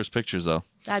like on their first pictures though.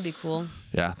 That'd be cool.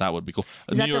 Yeah, that would be cool.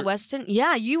 Is New that the York- Westin?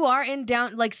 Yeah, you are in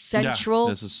down like central. Yeah,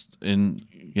 this is in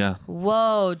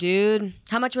Whoa, dude.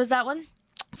 How much was that one?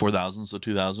 4,000, so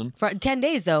 2,000. For 10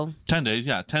 days though. 10 days,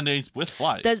 yeah, 10 days with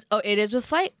flight. It is with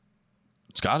flight?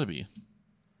 It's got to be.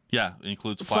 Yeah, it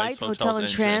includes Flight, flights, hotel, hotels, and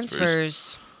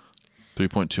transfers.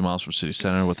 3.2 miles from city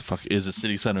center. What the fuck is a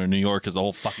city center in New York? Because the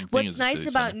whole fucking thing What's is a nice city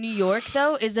about center. New York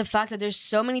though is the fact that there's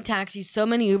so many taxis, so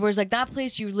many Ubers. Like that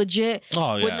place, you legit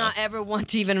Oh, would yeah. not ever want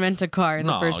to even rent a car in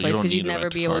the No, first you place don't because you'd need to never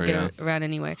rent a be able car, to get around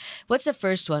anywhere. What's the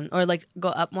first one? Or like go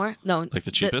up more? No, Like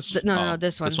the cheapest? no, Oh,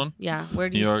 this one. this one? Yeah, where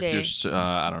do New you York, stay?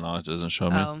 I don't know. It doesn't show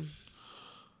me.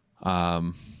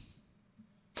 Oh,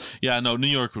 Yeah, no, New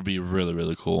York would be really,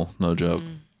 really cool. No joke.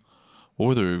 What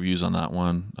were the reviews on that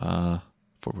one?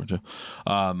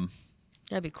 4.2.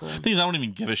 that'd be cool. Thing is, I don't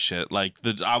even give a shit. Like,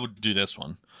 I would do this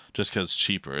one just because it's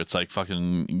cheaper. It's like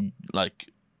fucking, like,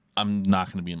 I'm not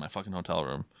going to be in my fucking hotel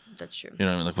room. That's true. You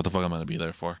know what I mean? Like, what the fuck am I going to be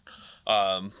there for?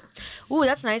 Ooh,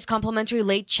 that's nice. Complimentary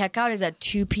late checkout is at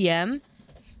 2 p.m.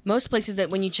 Most places that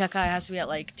when you check out, it has to be at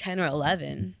like 10 or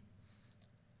 11.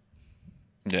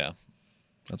 Yeah,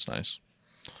 that's nice.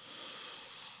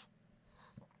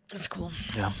 That's cool.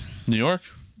 Yeah. New York?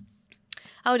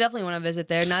 I would definitely want to visit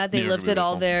there. Now that they New York would be lifted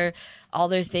really all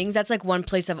their things, that's like one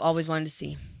place I've always wanted to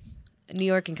see. New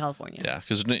York and California. Yeah,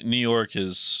 because New York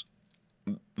is,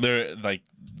 there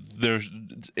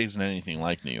isn't anything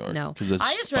like New York. No. 'Cause it's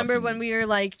I just remember fucking- when we were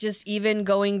like just even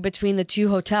going between the two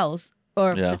hotels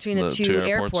or Yeah, between the two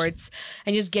airports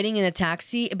and just getting in a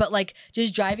taxi, but like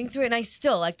just driving through it. And I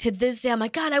still like to this day, I'm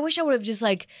like, God, I wish I would have just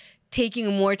like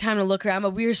taking more time to look around,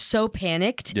 but we were so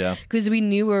panicked Yeah. because we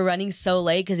knew we were running so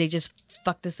late because they just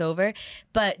fucked us over.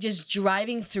 But just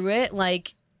driving through it,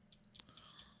 like,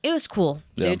 it was cool,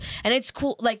 dude. Yeah. And it's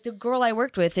cool. Like, the girl I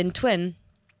worked with in Twin,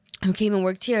 who came and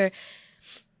worked here,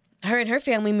 her and her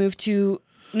family moved to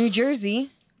New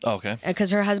Jersey Oh, okay.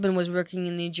 because her husband was working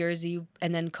in New Jersey,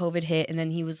 and then COVID hit, and then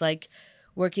he was like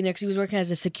working there because he was working as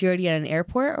a security at an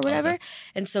airport or whatever. Okay.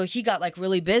 And so he got like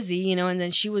really busy, you know, and then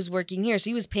she was working here. So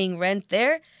he was paying rent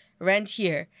there, rent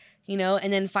here, you know,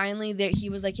 and then finally there, he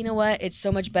was like, you know what? It's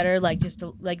so much better. Like, just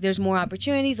to, like, there's more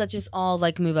opportunities. Let's just all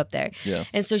like move up there. Yeah.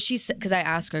 And so she said, because I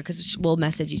asked her, because we'll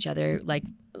message each other like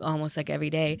almost like every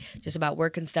day just about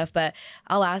work and stuff. But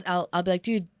I'll be like,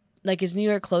 dude, like, is New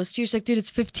York close to you? She's like, dude,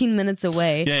 it's 15 minutes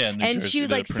away. Yeah, New and Jersey, she was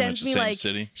they're like, pretty sends much me the same like,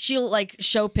 city. she'll like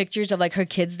show pictures of like her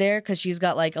kids there because she's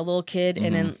got like a little kid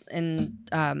and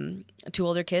two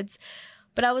older kids.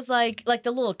 But I was like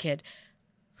the little kid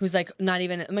who's like not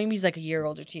even, maybe he's like a year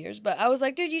older, 2 years. But I was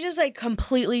like, dude, you just like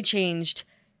completely changed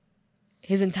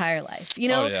his entire life. You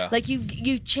know, Oh, yeah. like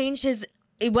you've changed his.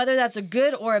 Whether that's a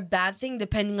good or a bad thing,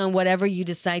 depending on whatever you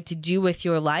decide to do with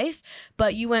your life.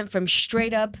 But you went from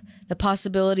straight up the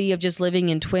possibility of just living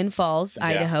in Twin Falls,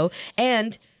 Idaho,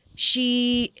 and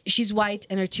she's white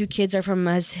and her two kids are from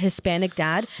a Hispanic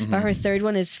dad, but her third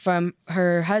one is from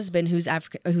her husband who's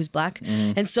who's black.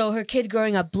 And so her kid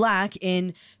growing up black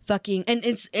in fucking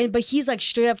but he's like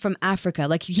straight up from Africa.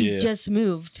 Like he just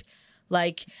moved.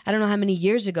 Like, I don't know how many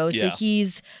years ago. So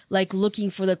he's like looking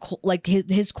for like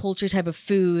his culture type of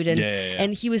food. And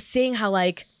and he was saying how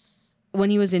like when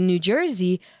he was in New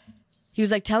Jersey, he was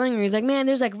like telling her, he's like, man,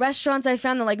 there's like restaurants I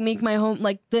found that like make my home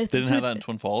like the They didn't food, have that in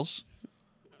Twin Falls.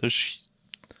 There's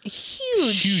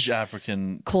huge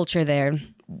African culture there.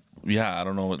 Yeah, I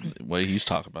don't know what he's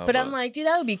talking about. But I'm like, dude,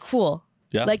 that would be cool.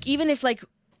 Yeah. Like, even if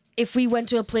we went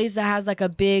to a place that has like a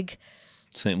big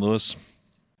St. Louis.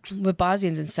 with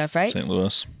Bosnians and stuff, right? St.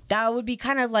 Louis. That would be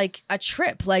kind of like a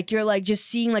trip. Like, you're like just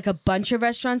seeing like a bunch of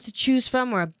restaurants to choose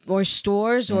from, or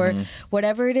stores, or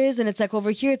whatever it is. And it's like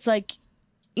over here, it's like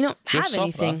you don't have stuff,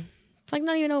 anything. though. It's like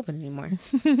not even open anymore.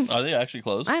 Are they actually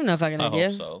closed? I have no fucking I idea.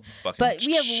 hope so. Fucking But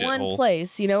we have one shithole.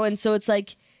 place, you know, and so it's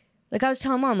like I was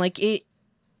telling Mom, like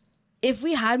if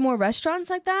we had more restaurants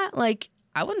like that, like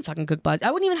I wouldn't fucking cook bud.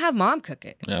 I wouldn't even have Mom cook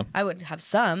it. Yeah. I would have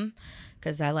some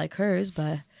because I like hers,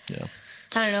 but Yeah.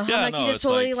 I don't know. Yeah, I'm like, no, you just it's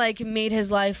totally like made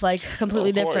his life like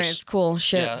completely Of course. different. It's cool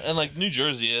shit. Yeah, and like New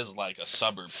Jersey is like a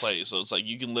suburb place, so it's like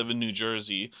you can live in New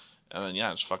Jersey and then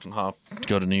just fucking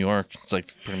go to New York. It's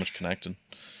like pretty much connected.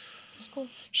 It's cool.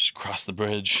 Just cross the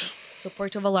bridge. So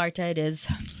Puerto Vallarta it is.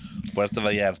 Puerto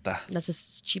Vallarta. That's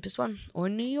the cheapest one. Or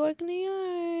New York, New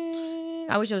York.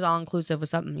 I wish it was all inclusive with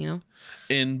something, you know.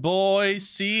 In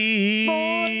Boise,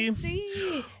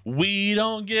 we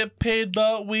don't get paid,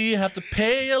 but we have to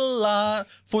pay a lot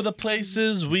for the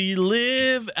places we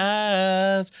live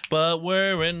at. But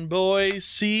we're in Boise.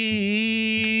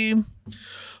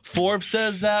 Forbes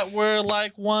says that we're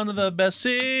like one of the best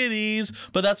cities,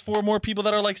 but that's for more people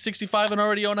that are like 65 and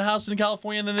already own a house in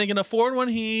California than they can afford one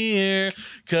here,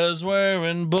 because we're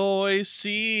in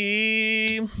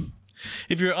Boise.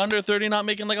 If you're under 30, not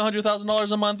making like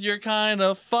 $100,000 a month, you're kind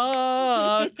of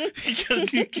fucked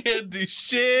because you can't do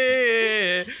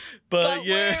shit. But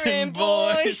you're in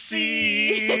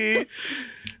Boise.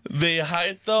 They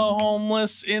hide the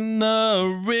homeless in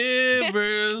the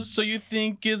rivers, so you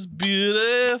think it's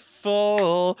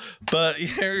beautiful, but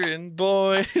you're in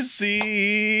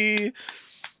Boise.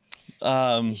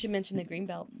 You should mention the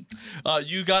Greenbelt.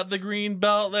 You got the green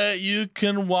belt that you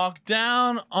can walk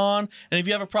down on, and if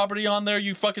you have a property on there,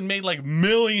 you fucking made like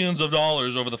millions of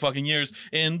dollars over the fucking years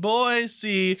in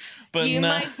Boise. But You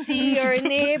might see your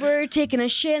neighbor taking a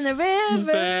shit in the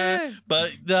river.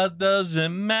 but that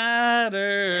doesn't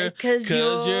matter 'Cause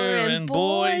you're in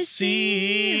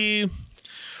Boise.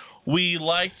 We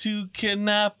like to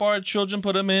kidnap our children,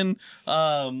 put them in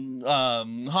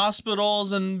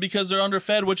hospitals, and because they're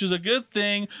underfed, which is a good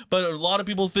thing. But a lot of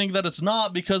people think that it's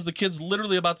not because the kid's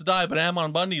literally about to die. But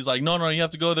Ammon Bundy's like, no, you have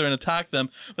to go there and attack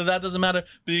them. But that doesn't matter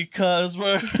because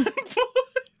we're in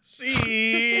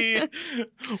Boise,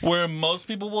 where most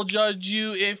people will judge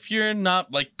you if you're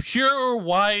not like pure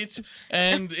white,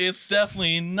 and it's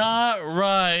definitely not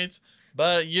right.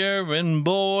 But you're in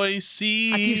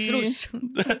Boise.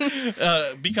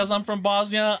 Because I'm from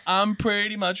Bosnia, I'm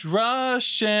pretty much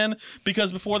Russian.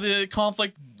 Because before the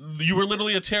conflict, you were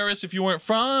literally a terrorist if you weren't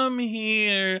from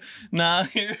here. Now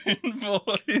you're in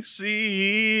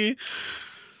Boise.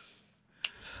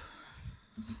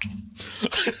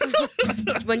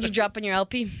 When you drop on your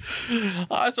LP?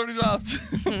 Oh, it's already dropped.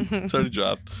 It's already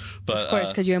dropped. But Of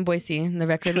course, because you're in Boise. And the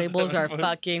record labels are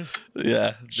fucking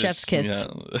yeah, chef's kiss.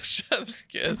 Yeah, chef's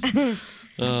kiss.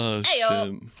 Oh Ayo.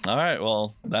 shit! All right,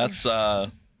 well that's.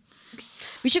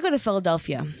 We should go to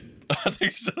Philadelphia. I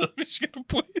think you said that we should go to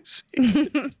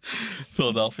Boise,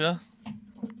 Philadelphia,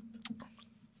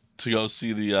 to go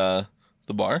see the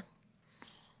bar.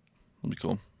 That'd be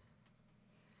cool.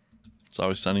 It's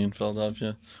always sunny in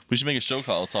Philadelphia. We should make a show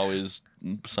call. It's always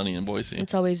sunny in Boise.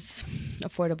 It's always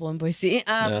affordable in Boise.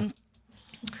 Yeah.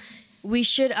 We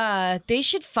should. They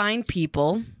should find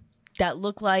people that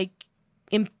look like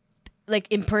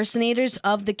impersonators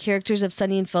of the characters of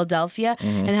Sunny in Philadelphia,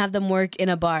 and have them work in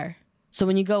a bar. So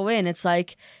when you go in, it's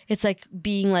like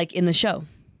being like in the show.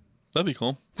 That'd be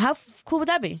cool. How cool would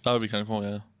that be? That would be kind of cool.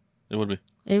 Yeah, it would be.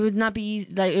 It would not be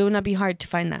it would not be hard to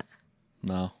find that.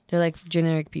 No. They're like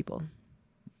generic people.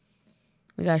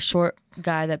 We got a short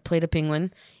guy that played a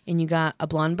penguin, and you got a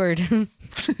blonde bird.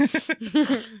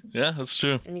 Yeah, that's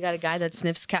true. And you got a guy that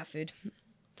sniffs cat food.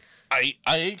 I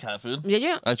ate cat food. Did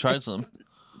you? I tried some.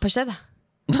 Pashtada.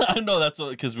 I know that's what,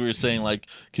 because we were saying like,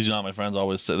 because you know my friends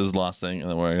always say this is the last thing, and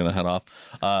then we're gonna head off,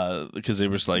 because they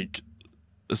were just like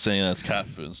saying that's cat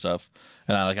food and stuff,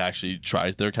 and I like actually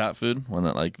tried their cat food when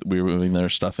we were moving their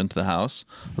stuff into the house.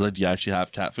 I was like, do you actually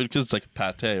have cat food? Because it's like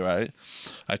pate, right?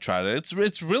 I tried it.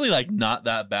 It's really like not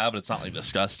that bad, but it's not like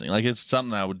disgusting. Like it's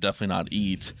something I would definitely not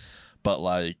eat, but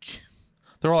like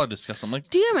they're all disgusting. I'm like,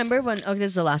 Do you remember when? Okay,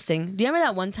 this is the last thing. Do you remember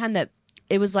that one time that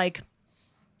it was like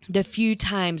the few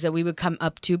times that we would come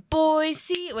up to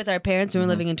Boise with our parents when we were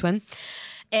living in Twin,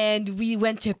 and we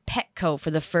went to Petco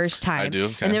for the first time. I do,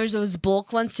 okay. And there was those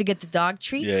bulk ones to get the dog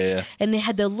treats. Yeah. And they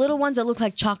had the little ones that look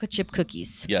like chocolate chip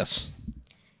cookies. yes.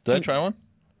 Did I try one?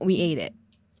 We ate it.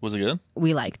 Was it good?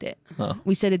 We liked it. Huh.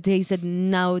 We said it tasted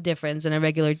no difference than a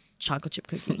regular chocolate chip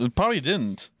cookie. It probably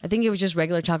didn't. I think it was just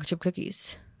regular chocolate chip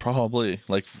cookies. Probably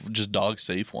like just dog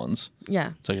safe ones.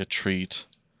 Yeah, It's like a treat.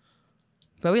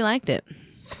 but we liked it.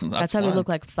 That's how we fine. look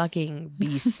like fucking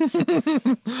beasts.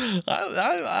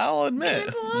 I'll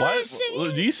admit. Why,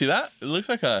 do you see that? It looks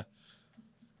like a.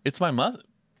 It's my mother.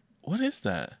 What is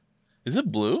that? Is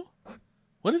it blue?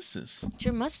 What is this? It's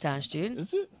your mustache, dude.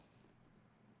 Is it?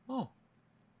 Oh.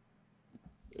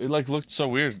 It like looked so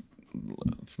weird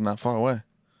from that far away.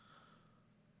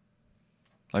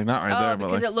 Like not right there, but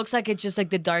because like it looks like it's just like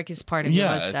the darkest part of your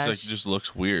yeah, mustache. it's like it just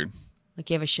looks weird. Like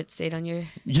you have a shit stain on your.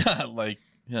 Yeah, like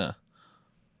yeah,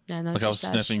 Yeah, no, like I was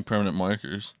sniffing permanent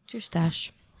markers. It's your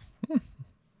stash.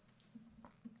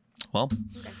 Well,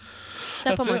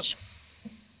 That That's it. much.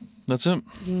 that's it.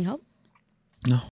 Do you need help? No.